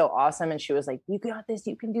team was so awesome and she was like, you got this,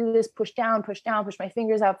 you can do this, push down, push my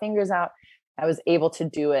fingers out, I was able to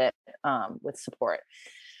do it with support.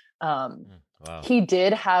 Wow. He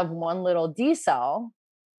did have one little decel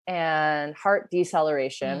and heart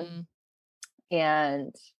deceleration.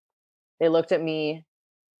 And they looked at me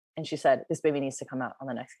and she said, this baby needs to come out on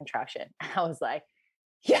the next contraction. And I was like,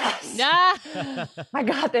 yes, I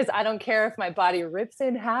got this. I don't care if my body rips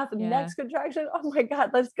in half the next contraction. Oh my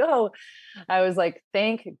God, let's go. I was like,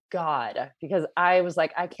 thank God, because I was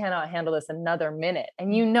like, I cannot handle this another minute.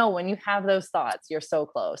 And you know, when you have those thoughts, you're so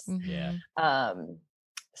close. Yeah.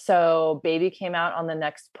 So baby came out on the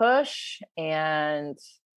next push and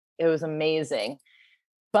it was amazing.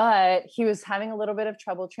 But he was having a little bit of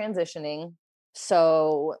trouble transitioning.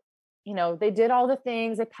 So, you know, they did all the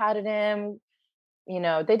things, they patted him, you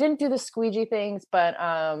know, they didn't do the squeegee things, but,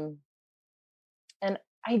 and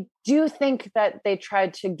I do think that they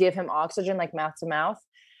tried to give him oxygen, like mouth to mouth.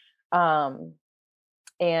 And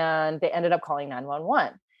they ended up calling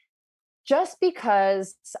 911 just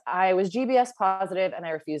because I was GBS positive and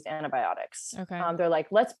I refused antibiotics. Okay. They're like,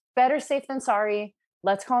 let's better safe than sorry.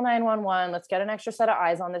 Let's call 911. Let's get an extra set of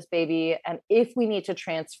eyes on this baby. And if we need to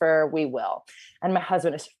transfer, we will. And my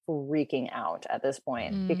husband is freaking out at this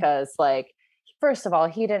point because, like, first of all,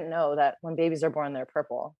 he didn't know that when babies are born, they're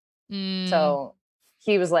purple. So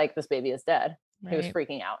he was like, this baby is dead. He was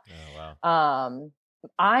freaking out. Oh, wow.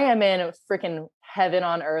 I am in freaking heaven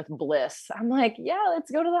on earth bliss. I'm like, yeah, let's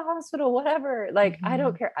go to the hospital, whatever. Like, I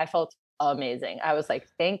don't care. I felt amazing. I was like,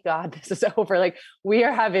 thank God this is over. Like, we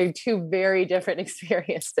are having two very different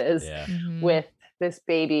experiences with this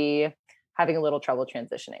baby having a little trouble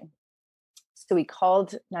transitioning. So we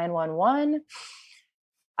called 911.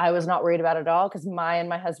 I was not worried about it at all because my and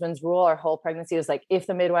my husband's rule, our whole pregnancy was like, if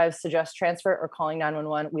the midwives suggest transfer or calling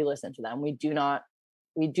 911, we listen to them. We do not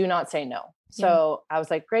say no. So I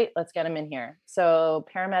was like, great, let's get him in here. So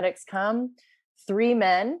paramedics come, 3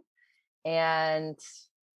 men, and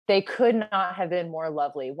they could not have been more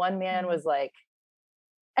lovely. One man was like,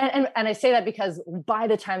 and I say that because by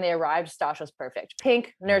the time they arrived, Stosh was perfect.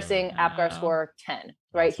 Pink, nursing, APGAR score 10,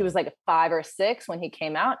 right? He was like a 5 or 6 when he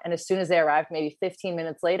came out. And as soon as they arrived, maybe 15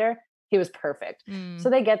 minutes later, he was perfect. So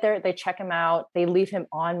they get there, they check him out. They leave him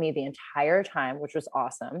on me the entire time, which was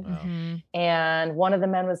awesome. Wow. And one of the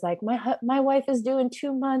men was like, my wife is due in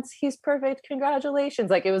 2 months. He's perfect. Congratulations.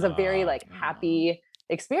 Like, it was a very like happy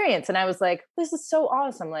experience. And I was like, this is so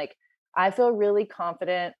awesome. Like, I feel really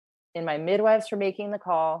confident in my midwives for making the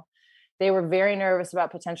call. They were very nervous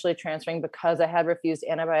about potentially transferring because I had refused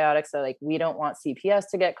antibiotics. So like, we don't want CPS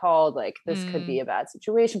to get called. Like, this could be a bad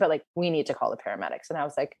situation, but like, we need to call the paramedics. And I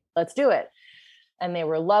was like, let's do it. And they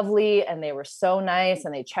were lovely and they were so nice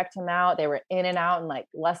and they checked him out. They were in and out in like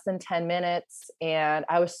less than 10 minutes. And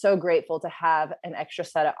I was so grateful to have an extra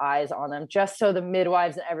set of eyes on them just so the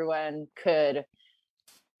midwives and everyone could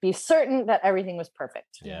be certain that everything was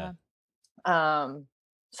perfect. Yeah.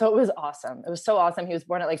 So it was awesome. It was so awesome. He was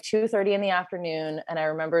born at like 2:30 in the afternoon. And I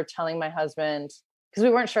remember telling my husband, because we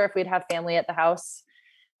weren't sure if we'd have family at the house,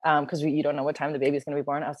 because you don't know what time the baby's going to be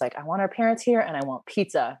born. I was like, I want our parents here and I want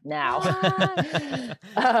pizza now.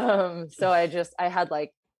 So I had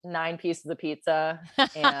like 9 pieces of pizza,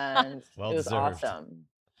 and Well it was deserved. awesome.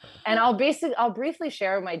 And I'll briefly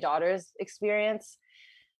share my daughter's experience,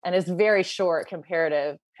 and it's very short compared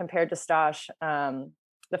to Stash.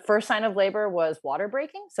 The first sign of labor was water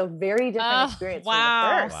breaking. So very different experience from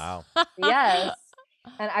the first. Wow. Yes.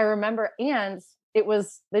 And I remember, and it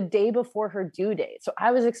was the day before her due date. So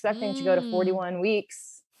I was expecting to go to 41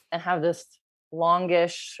 weeks and have this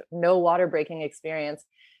longish, no water breaking experience.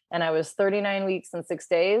 And I was 39 weeks and 6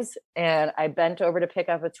 days. And I bent over to pick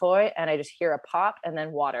up a toy, and I just hear a pop and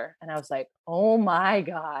then water. And I was like, oh my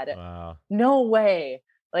God, Wow. no way.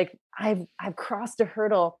 Like I've crossed a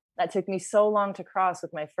hurdle that took me so long to cross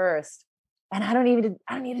with my first, and I don't need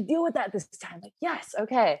to deal with that this time. Like, yes.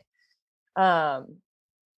 Okay. And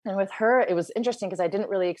with her, it was interesting because I didn't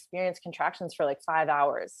really experience contractions for like 5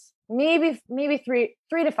 hours, maybe 3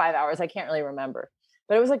 to 5 hours. I can't really remember,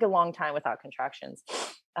 but it was like a long time without contractions.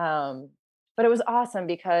 But it was awesome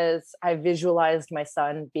because I visualized my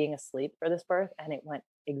son being asleep for this birth, and it went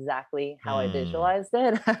exactly how I visualized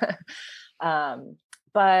it.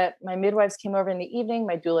 But my midwives came over in the evening.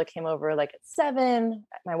 My doula came over like at 7.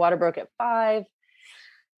 My water broke at 5.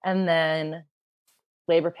 And then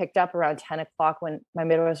labor picked up around 10 o'clock, when my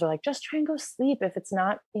midwives were like, just try and go sleep. If it's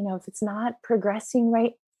not progressing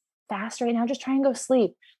fast right now, just try and go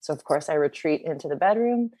sleep. So of course I retreat into the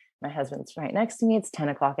bedroom. My husband's right next to me. It's 10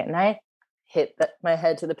 o'clock at night, hit my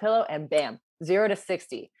head to the pillow, and bam, 0 to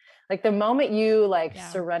 60. Like the moment you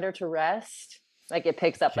surrender to rest, like it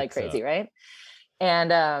picks up like crazy. Right.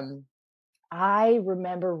 And I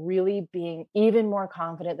remember really being even more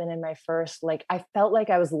confident than in my first. Like I felt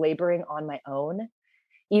like I was laboring on my own,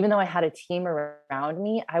 even though I had a team around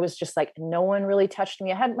me. I was just like, no one really touched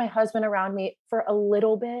me. I had my husband around me for a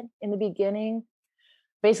little bit in the beginning.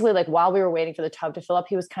 Basically, like while we were waiting for the tub to fill up,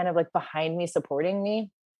 he was kind of like behind me, supporting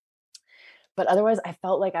me. But otherwise, I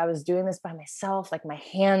felt like I was doing this by myself. Like my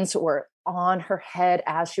hands were on her head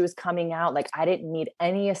as she was coming out. Like I didn't need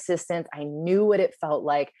any assistance. I knew what it felt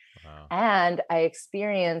like. Wow. And I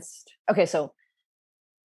experienced, so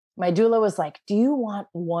my doula was like, do you want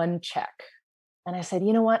one check? And I said,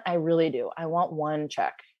 you know what? I really do. I want one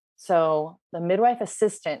check. So the midwife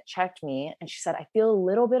assistant checked me, and she said, I feel a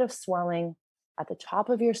little bit of swelling at the top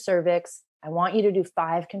of your cervix. I want you to do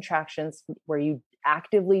 5 contractions where you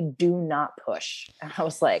actively do not push. And I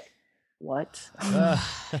was like, what?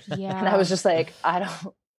 Yeah. And I was just like, I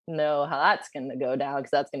don't know how that's going to go down,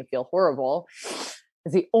 because that's going to feel horrible.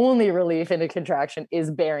 Because the only relief in a contraction is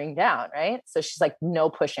bearing down, right? So she's like, no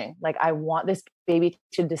pushing. Like, I want this baby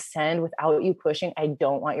to descend without you pushing. I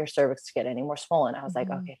don't want your cervix to get any more swollen. I was like,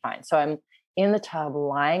 okay, fine. So I'm in the tub,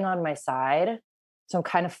 lying on my side. So I'm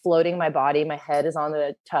kind of floating my body. My head is on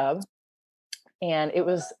the tub. And it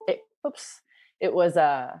was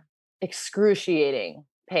excruciating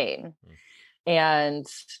pain.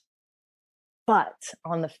 But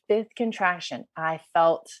on the 5th contraction, I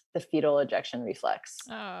felt the fetal ejection reflex.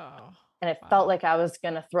 And it felt like I was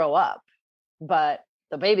going to throw up, but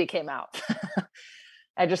the baby came out.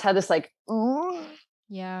 I just had this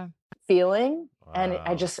feeling. Wow. And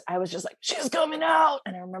I was just like, she's coming out.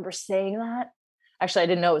 And I remember saying that. Actually, I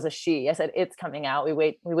didn't know it was a she. I said, it's coming out.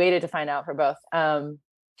 We waited to find out for both. And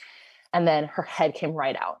then her head came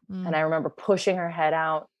right out. And I remember pushing her head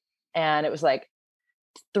out, and it was like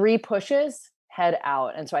 3 pushes, head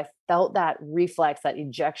out. And so I felt that reflex, that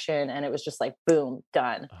ejection, and it was just like, boom,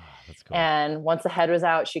 done. Oh, that's cool. And once the head was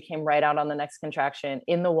out, she came right out on the next contraction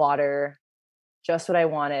in the water, just what I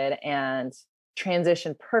wanted, and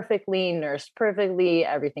transitioned perfectly, nursed perfectly.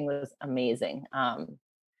 Everything was amazing.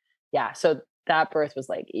 So that birth was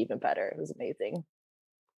like even better. It was amazing.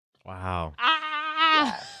 Wow.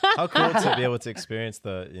 How cool to be able to experience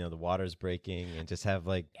the waters breaking and just have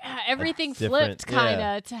everything flipped kind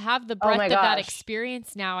of to have the breadth of that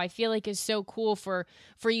experience now. I feel like is so cool for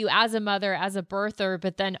you as a mother, as a birther,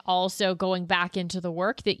 but then also going back into the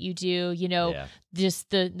work that you do, just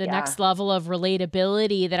the next level of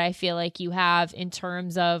relatability that I feel like you have in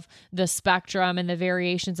terms of the spectrum and the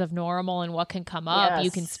variations of normal and what can come up. Yes.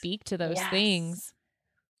 You can speak to those things.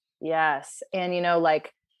 Yes. And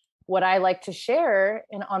what I like to share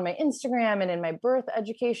on my Instagram and in my birth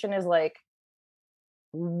education is like,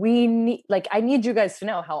 I need you guys to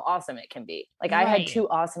know how awesome it can be. Like I had 2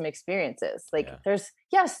 awesome experiences. Like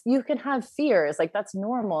yes, you can have fears. Like that's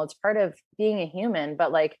normal. It's part of being a human,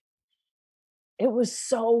 but like, it was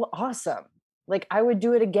so awesome. Like I would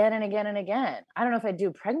do it again and again and again. I don't know if I'd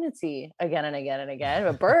do pregnancy again and again and again,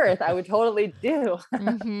 but birth I would totally do.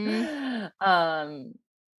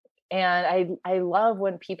 And I love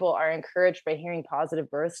when people are encouraged by hearing positive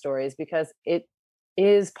birth stories, because it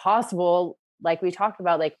is possible, like we talked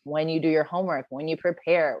about, like when you do your homework, when you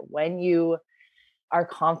prepare, when you are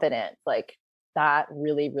confident, like that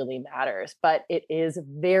really, really matters. But it is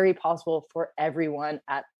very possible for everyone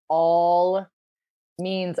at all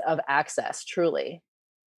means of access, truly.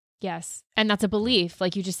 Yes. And that's a belief.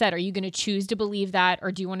 Like you just said, are you going to choose to believe that,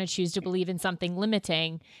 or do you want to choose to believe in something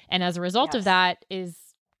limiting? And as a result of that is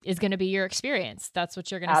going to be your experience. That's what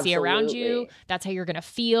you're going to see around you. That's how you're going to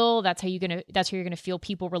feel. That's how you're going to feel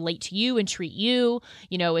people relate to you and treat you.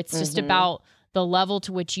 You know, it's just about the level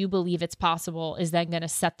to which you believe it's possible is then going to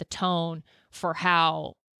set the tone for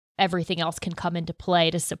how everything else can come into play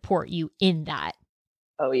to support you in that.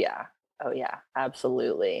 Oh yeah,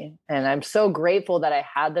 absolutely. And I'm so grateful that I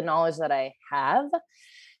had the knowledge that I have,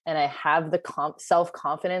 and I have the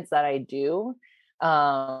self-confidence that I do.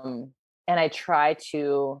 And I try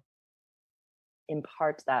to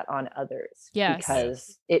impart that on others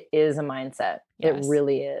because it is a mindset. It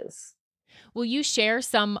really is. Will you share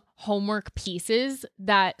some homework pieces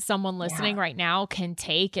that someone listening right now can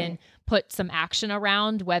take and put some action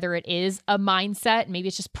around, whether it is a mindset, maybe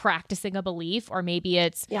it's just practicing a belief, or maybe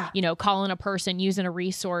it's, you know, calling a person, using a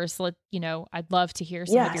resource. I'd love to hear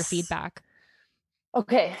some of your feedback.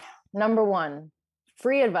 Okay. Number 1,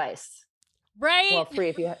 free advice. Right. Well, free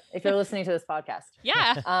if you're listening to this podcast.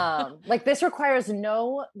 Yeah. Like this requires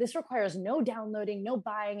no downloading, no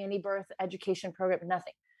buying any birth education program,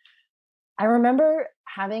 nothing. I remember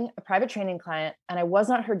having a private training client, and I was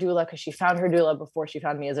not her doula because she found her doula before she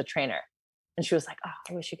found me as a trainer. And she was like, oh,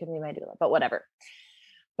 I wish she could be my doula, but whatever.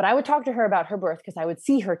 But I would talk to her about her birth because I would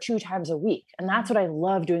see her 2 times a week. And that's what I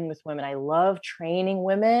love doing with women. I love training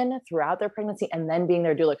women throughout their pregnancy and then being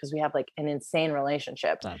their doula, because we have like an insane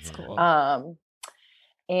relationship. That's cool.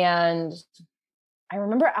 And I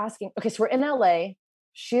remember asking, okay, so we're in LA.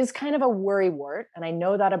 She's kind of a worrywart, and I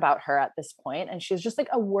know that about her at this point. And she's just like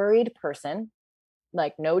a worried person,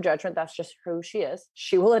 like no judgment. That's just who she is.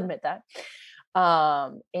 She will admit that.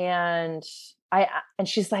 And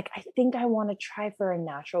she's like, I think I want to try for a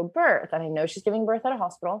natural birth. And I know she's giving birth at a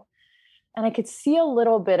hospital, and I could see a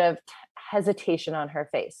little bit of hesitation on her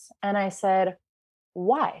face. And I said,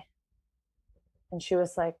 why? And she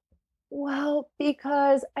was like, well,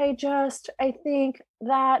 because I think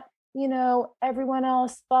that, you know, everyone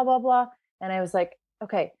else, blah, blah, blah. And I was like,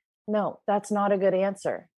 okay, no, that's not a good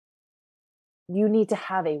answer. You need to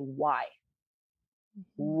have a why.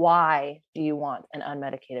 Why do you want an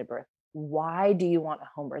unmedicated birth? Why do you want a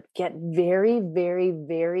home birth? Get very, very,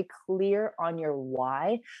 very clear on your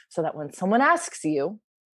why, so that when someone asks you,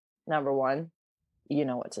 number 1, you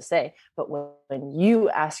know what to say. But when you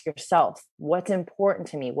ask yourself, what's important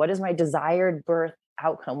to me? What is my desired birth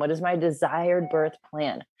outcome? What is my desired birth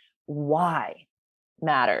plan? Why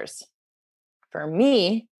matters. For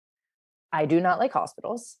me, I do not like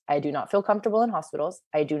hospitals. I do not feel comfortable in hospitals.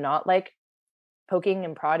 I do not like poking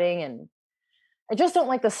and prodding, and I just don't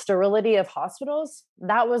like the sterility of hospitals.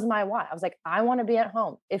 That was my why. I was like, I want to be at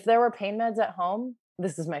home. If there were pain meds at home,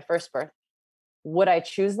 this is my first birth. Would I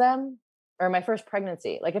choose them? Or my first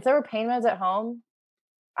pregnancy? Like if there were pain meds at home,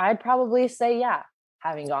 I'd probably say, yeah,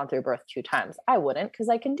 having gone through birth 2 times. I wouldn't, because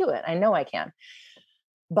I can do it. I know I can.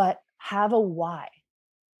 But have a why.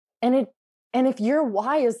 And if your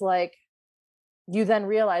why is like, you then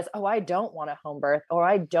realize, oh, I don't want a home birth, or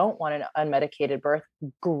I don't want an unmedicated birth.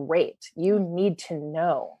 Great. You need to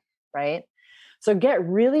know, right? So get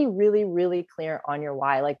really, really, really clear on your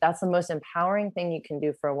why. Like that's the most empowering thing you can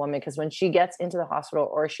do for a woman, because when she gets into the hospital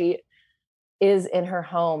or she is in her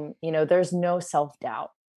home, you know, there's no self-doubt,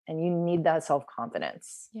 and you need that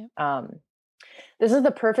self-confidence. Yep. This is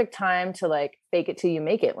the perfect time to like fake it till you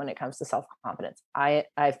make it when it comes to self-confidence. I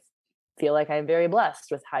feel like I'm very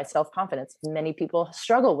blessed with high self-confidence. Many people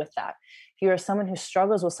struggle with that. If you are someone who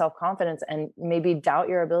struggles with self-confidence and maybe doubt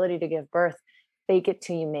your ability to give birth, fake it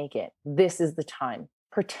till you make it. This is the time.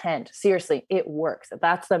 Pretend. Seriously, it works.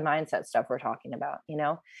 That's the mindset stuff we're talking about, you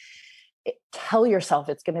know? Tell yourself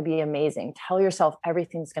it's going to be amazing. Tell yourself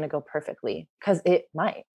everything's going to go perfectly, because it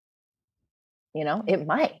might, you know, it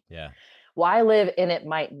might. Yeah. Why live in it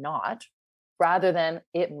might not, rather than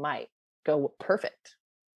it might go perfect,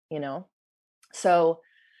 you know? So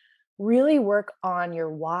really work on your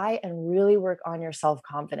why and really work on your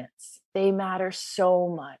self-confidence. They matter so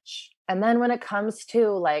much. And then when it comes to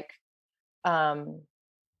like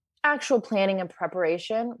actual planning and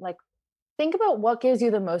preparation, like think about what gives you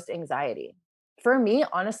the most anxiety. For me,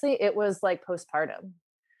 honestly, it was like postpartum.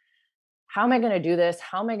 How am I going to do this?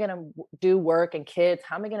 How am I going to do work and kids?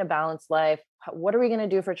 How am I going to balance life? What are we going to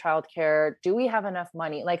do for childcare? Do we have enough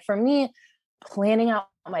money? Like for me, planning out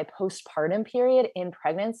my postpartum period in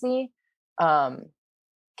pregnancy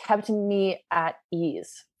kept me at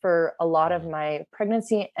ease for a lot of my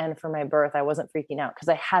pregnancy and for my birth. I wasn't freaking out because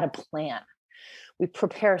I had a plan. We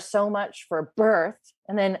prepare so much for birth,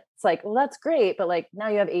 and then it's like, well, that's great, but like now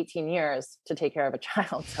you have 18 years to take care of a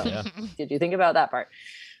child. So did you think about that part?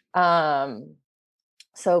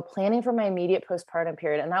 So planning for my immediate postpartum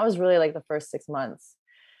period, and that was really like the first 6 months,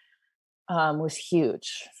 was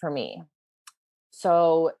huge for me.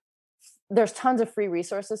 So there's tons of free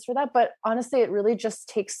resources for that, but honestly, it really just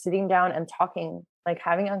takes sitting down and talking, like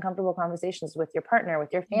having uncomfortable conversations with your partner,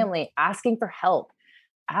 with your family, asking for help,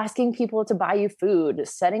 asking people to buy you food,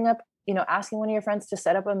 setting up, asking one of your friends to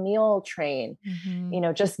set up a meal train,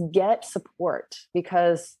 just get support,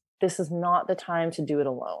 because this is not the time to do it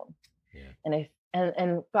alone. Yeah.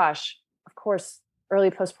 And gosh, of course, early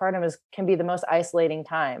postpartum can be the most isolating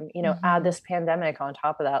time, add this pandemic on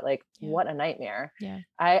top of that, like what a nightmare. Yeah.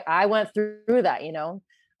 I went through that,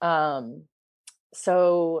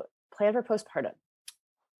 so plan for postpartum.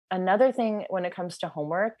 Another thing when it comes to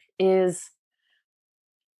homework is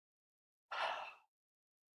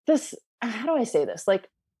this, how do I say this? Like,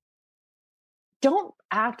 don't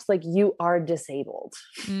act like you are disabled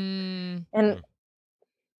and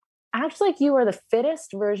act like you are the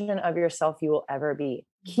fittest version of yourself you will ever be.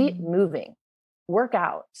 Keep moving, work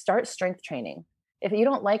out, start strength training. If you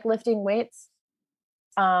don't like lifting weights,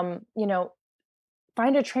 find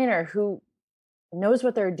a trainer who knows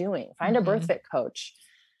what they're doing, find a birth fit coach,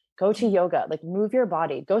 go to yoga, like move your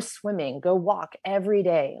body, go swimming, go walk every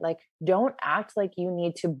day. Like, don't act like you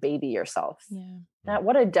need to baby yourself. Yeah.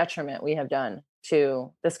 What a detriment we have done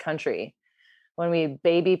to this country when we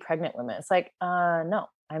baby pregnant women. It's like, no,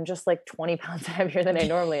 I'm just like 20 pounds heavier than I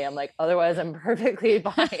normally am. Like, otherwise I'm perfectly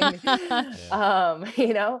fine.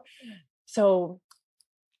 So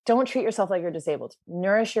don't treat yourself like you're disabled.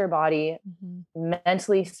 Nourish your body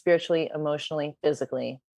mentally, spiritually, emotionally,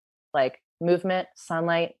 physically, like movement,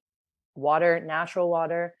 sunlight, water, natural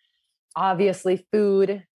water, obviously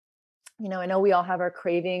food. I know we all have our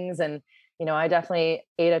cravings, and, I definitely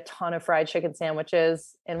ate a ton of fried chicken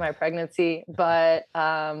sandwiches in my pregnancy, but,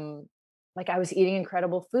 like I was eating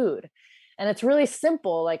incredible food, and it's really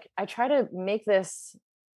simple. Like I try to make this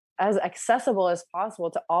as accessible as possible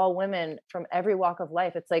to all women from every walk of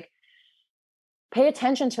life. It's like, pay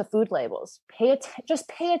attention to food labels, just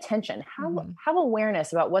pay attention, have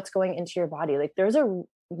awareness about what's going into your body. Like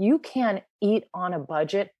you can eat on a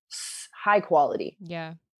budget, high quality.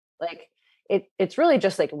 Yeah. Like it's really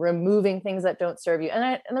just like removing things that don't serve you.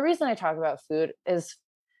 And the reason I talk about food is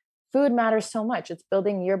food matters so much. It's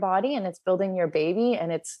building your body, and it's building your baby,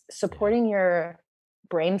 and it's supporting your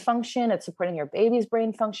brain function. It's supporting your baby's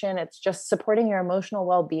brain function. It's just supporting your emotional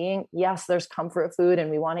well-being. Yes, there's comfort food,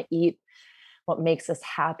 and we want to eat what makes us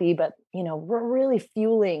happy, but we're really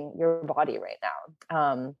fueling your body right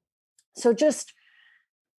now. So just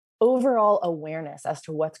overall awareness as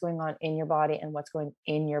to what's going on in your body and what's going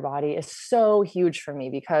in your body is so huge for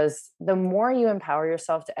me, because the more you empower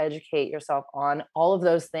yourself to educate yourself on all of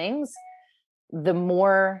those things, the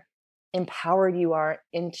more empowered you are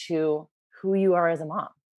into who you are as a mom.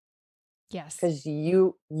 Yes. Because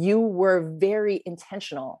you were very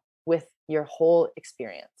intentional with your whole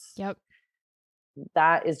experience. Yep.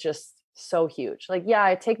 That is just so huge. Like, yeah,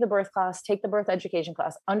 I take the birth class, take the birth education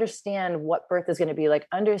class, understand what birth is going to be like,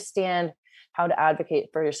 understand how to advocate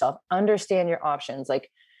for yourself, understand your options.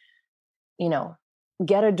 Like,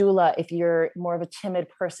 get a doula if you're more of a timid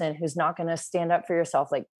person who's not going to stand up for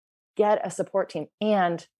yourself. Like, get a support team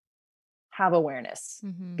and have awareness.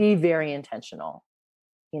 Be very intentional.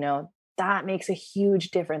 That makes a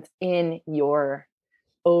huge difference in your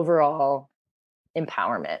overall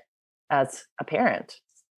empowerment as a parent.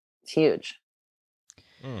 It's huge.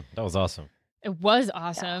 That was awesome. It was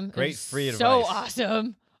awesome. Yeah. Great free advice. So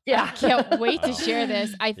awesome. Yeah. I can't wait to share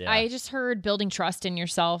this. I just heard building trust in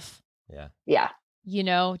yourself. Yeah. Yeah.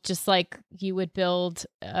 Just like you would build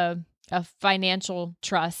a financial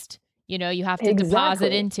trust. You have to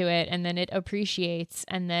deposit into it, and then it appreciates,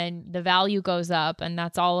 and then the value goes up. And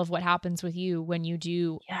that's all of what happens with you when you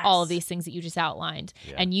do all of these things that you just outlined.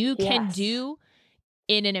 Yeah. And you can do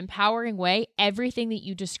in an empowering way everything that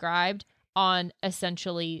you described on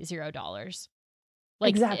essentially $0.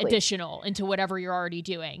 Like additional into whatever you're already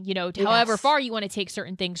doing, however far you want to take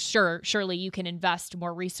certain things, surely you can invest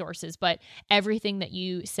more resources, but everything that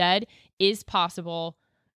you said is possible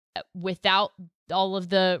without all of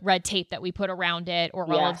the red tape that we put around it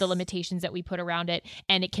or all of the limitations that we put around it.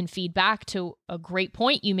 And it can feed back to a great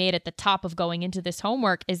point you made at the top of going into this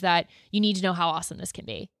homework, is that you need to know how awesome this can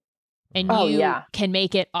be. And you can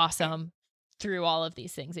make it awesome through all of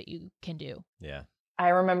these things that you can do. Yeah. I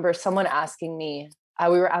remember someone asking me, I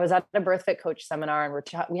was at a birth fit coach seminar, and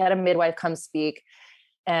we had a midwife come speak,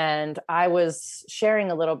 and I was sharing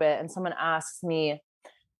a little bit, and someone asked me,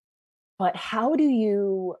 but how do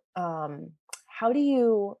you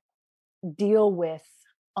deal with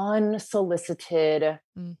unsolicited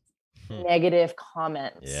negative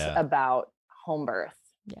comments about home birth?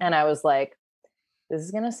 And I was like, this is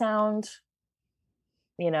going to sound,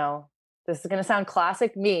 this is going to sound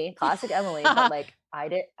classic Emily, but like, I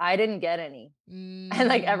didn't get any. And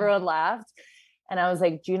like everyone laughed. And I was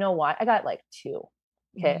like, do you know why? I got like 2.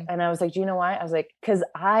 Okay. And I was like, do you know why? I was like, because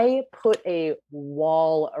I put a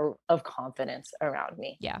wall of confidence around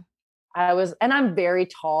me. Yeah. And I'm very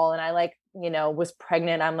tall, and I like, was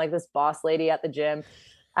pregnant. I'm like this boss lady at the gym.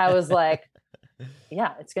 I was like,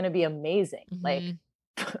 yeah, it's going to be amazing. Like,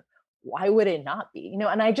 why would it not be?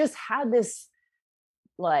 And I just had this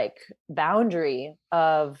like boundary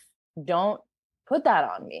of don't put that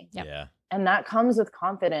on me. Yeah. And that comes with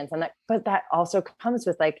confidence, but that also comes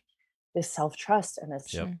with like this self-trust and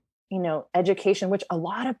this, education, which a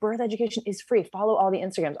lot of birth education is free. Follow all the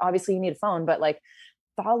Instagrams. Obviously you need a phone, but like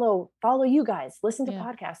follow you guys, listen to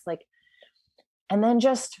podcasts, like, and then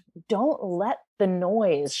just don't let the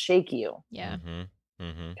noise shake you. Yeah.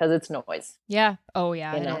 Cause it's noise. Yeah. Oh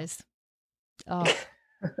yeah, it is. Oh,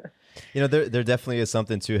 there definitely is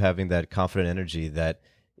something to having that confident energy that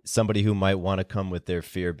somebody who might want to come with their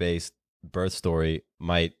fear-based birth story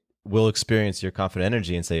will experience your confident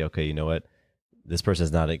energy and say, okay, you know what? This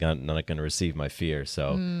person's not going to receive my fear.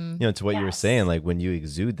 So, to what you were saying, like when you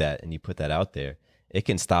exude that and you put that out there, it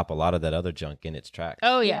can stop a lot of that other junk in its tracks.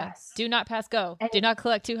 Oh yeah. Yes. Do not pass go. Do not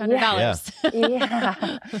collect $200.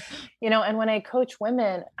 Yeah. And when I coach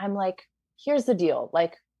women, I'm like, here's the deal.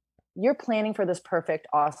 Like, you're planning for this perfect,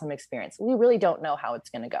 awesome experience. We really don't know how it's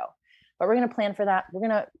going to go, but we're going to plan for that. We're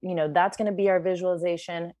going to, that's going to be our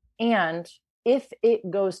visualization. And if it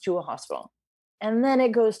goes to a hospital and then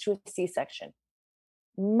it goes to a C-section,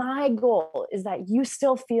 my goal is that you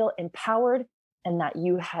still feel empowered and that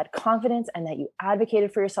you had confidence and that you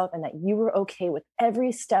advocated for yourself and that you were okay with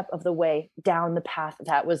every step of the way down the path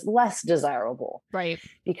that was less desirable. Right.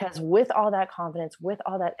 Because with all that confidence, with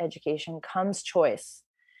all that education comes choice.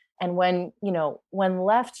 And when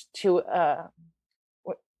left to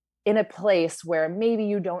in a place where maybe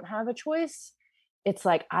you don't have a choice, it's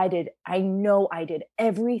like I know I did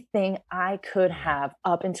everything I could have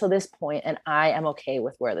up until this point, and I am okay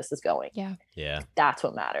with where this is going. Yeah. Yeah. That's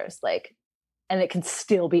what matters. Like, and it can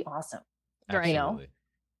still be awesome. Absolutely.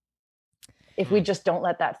 If we just don't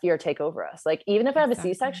let that fear take over us. Like, even if I have a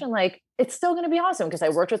C-section, like, it's still going to be awesome because I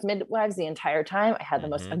worked with midwives the entire time. I had the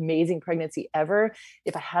most amazing pregnancy ever.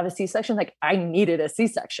 If I have a C-section, like, I needed a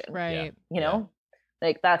C-section. Right.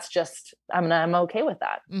 Like, that's just, I'm okay with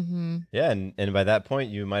that. Yeah. And by that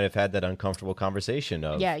point, you might have had that uncomfortable conversation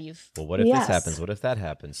of, well, what if this happens? What if that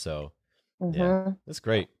happens? So yeah, that's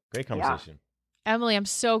great. Great conversation. Emily, I'm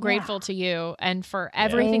so grateful to you and for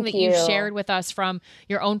everything that you've shared with us, from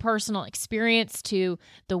your own personal experience to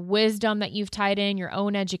the wisdom that you've tied in, your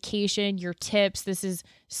own education, your tips. This is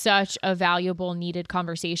such a valuable, needed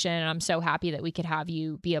conversation. And I'm so happy that we could have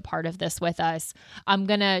you be a part of this with us. I'm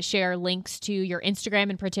going to share links to your Instagram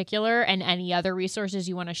in particular and any other resources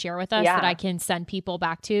you want to share with us that I can send people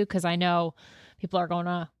back to, because I know people are going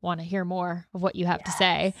to want to hear more of what you have to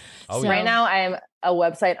say. So, right now, I'm a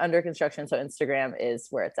website under construction, so Instagram is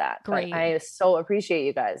where it's at. Great. But I so appreciate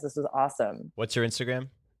you guys. This was awesome. What's your Instagram?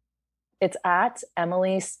 It's at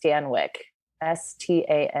Emily Stanwyck,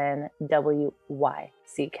 STANWYCK.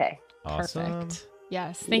 Awesome. Perfect.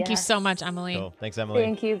 Yes. Thank you so much, Emily. Cool. Thanks, Emily.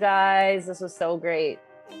 Thank you, guys. This was so great.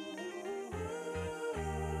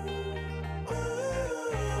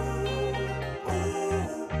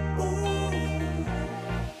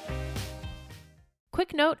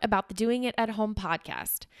 Quick note about the Doing It at Home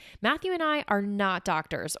podcast. Matthew and I are not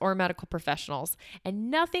doctors or medical professionals, and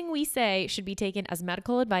nothing we say should be taken as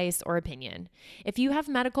medical advice or opinion. If you have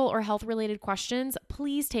medical or health-related questions,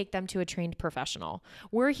 please take them to a trained professional.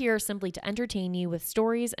 We're here simply to entertain you with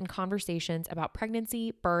stories and conversations about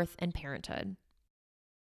pregnancy, birth, and parenthood.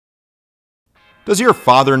 Does your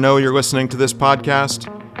father know you're listening to this podcast?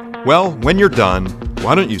 Well, when you're done,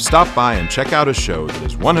 why don't you stop by and check out a show that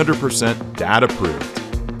is 100% dad-approved,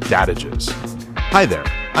 Dadages. Hi there,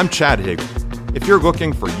 I'm Chad Higgle. If you're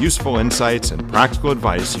looking for useful insights and practical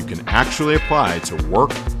advice you can actually apply to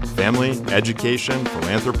work, family, education,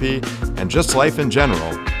 philanthropy, and just life in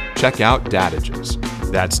general, check out Dadages.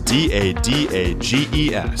 That's Dadages,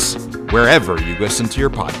 wherever you listen to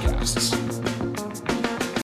your podcasts.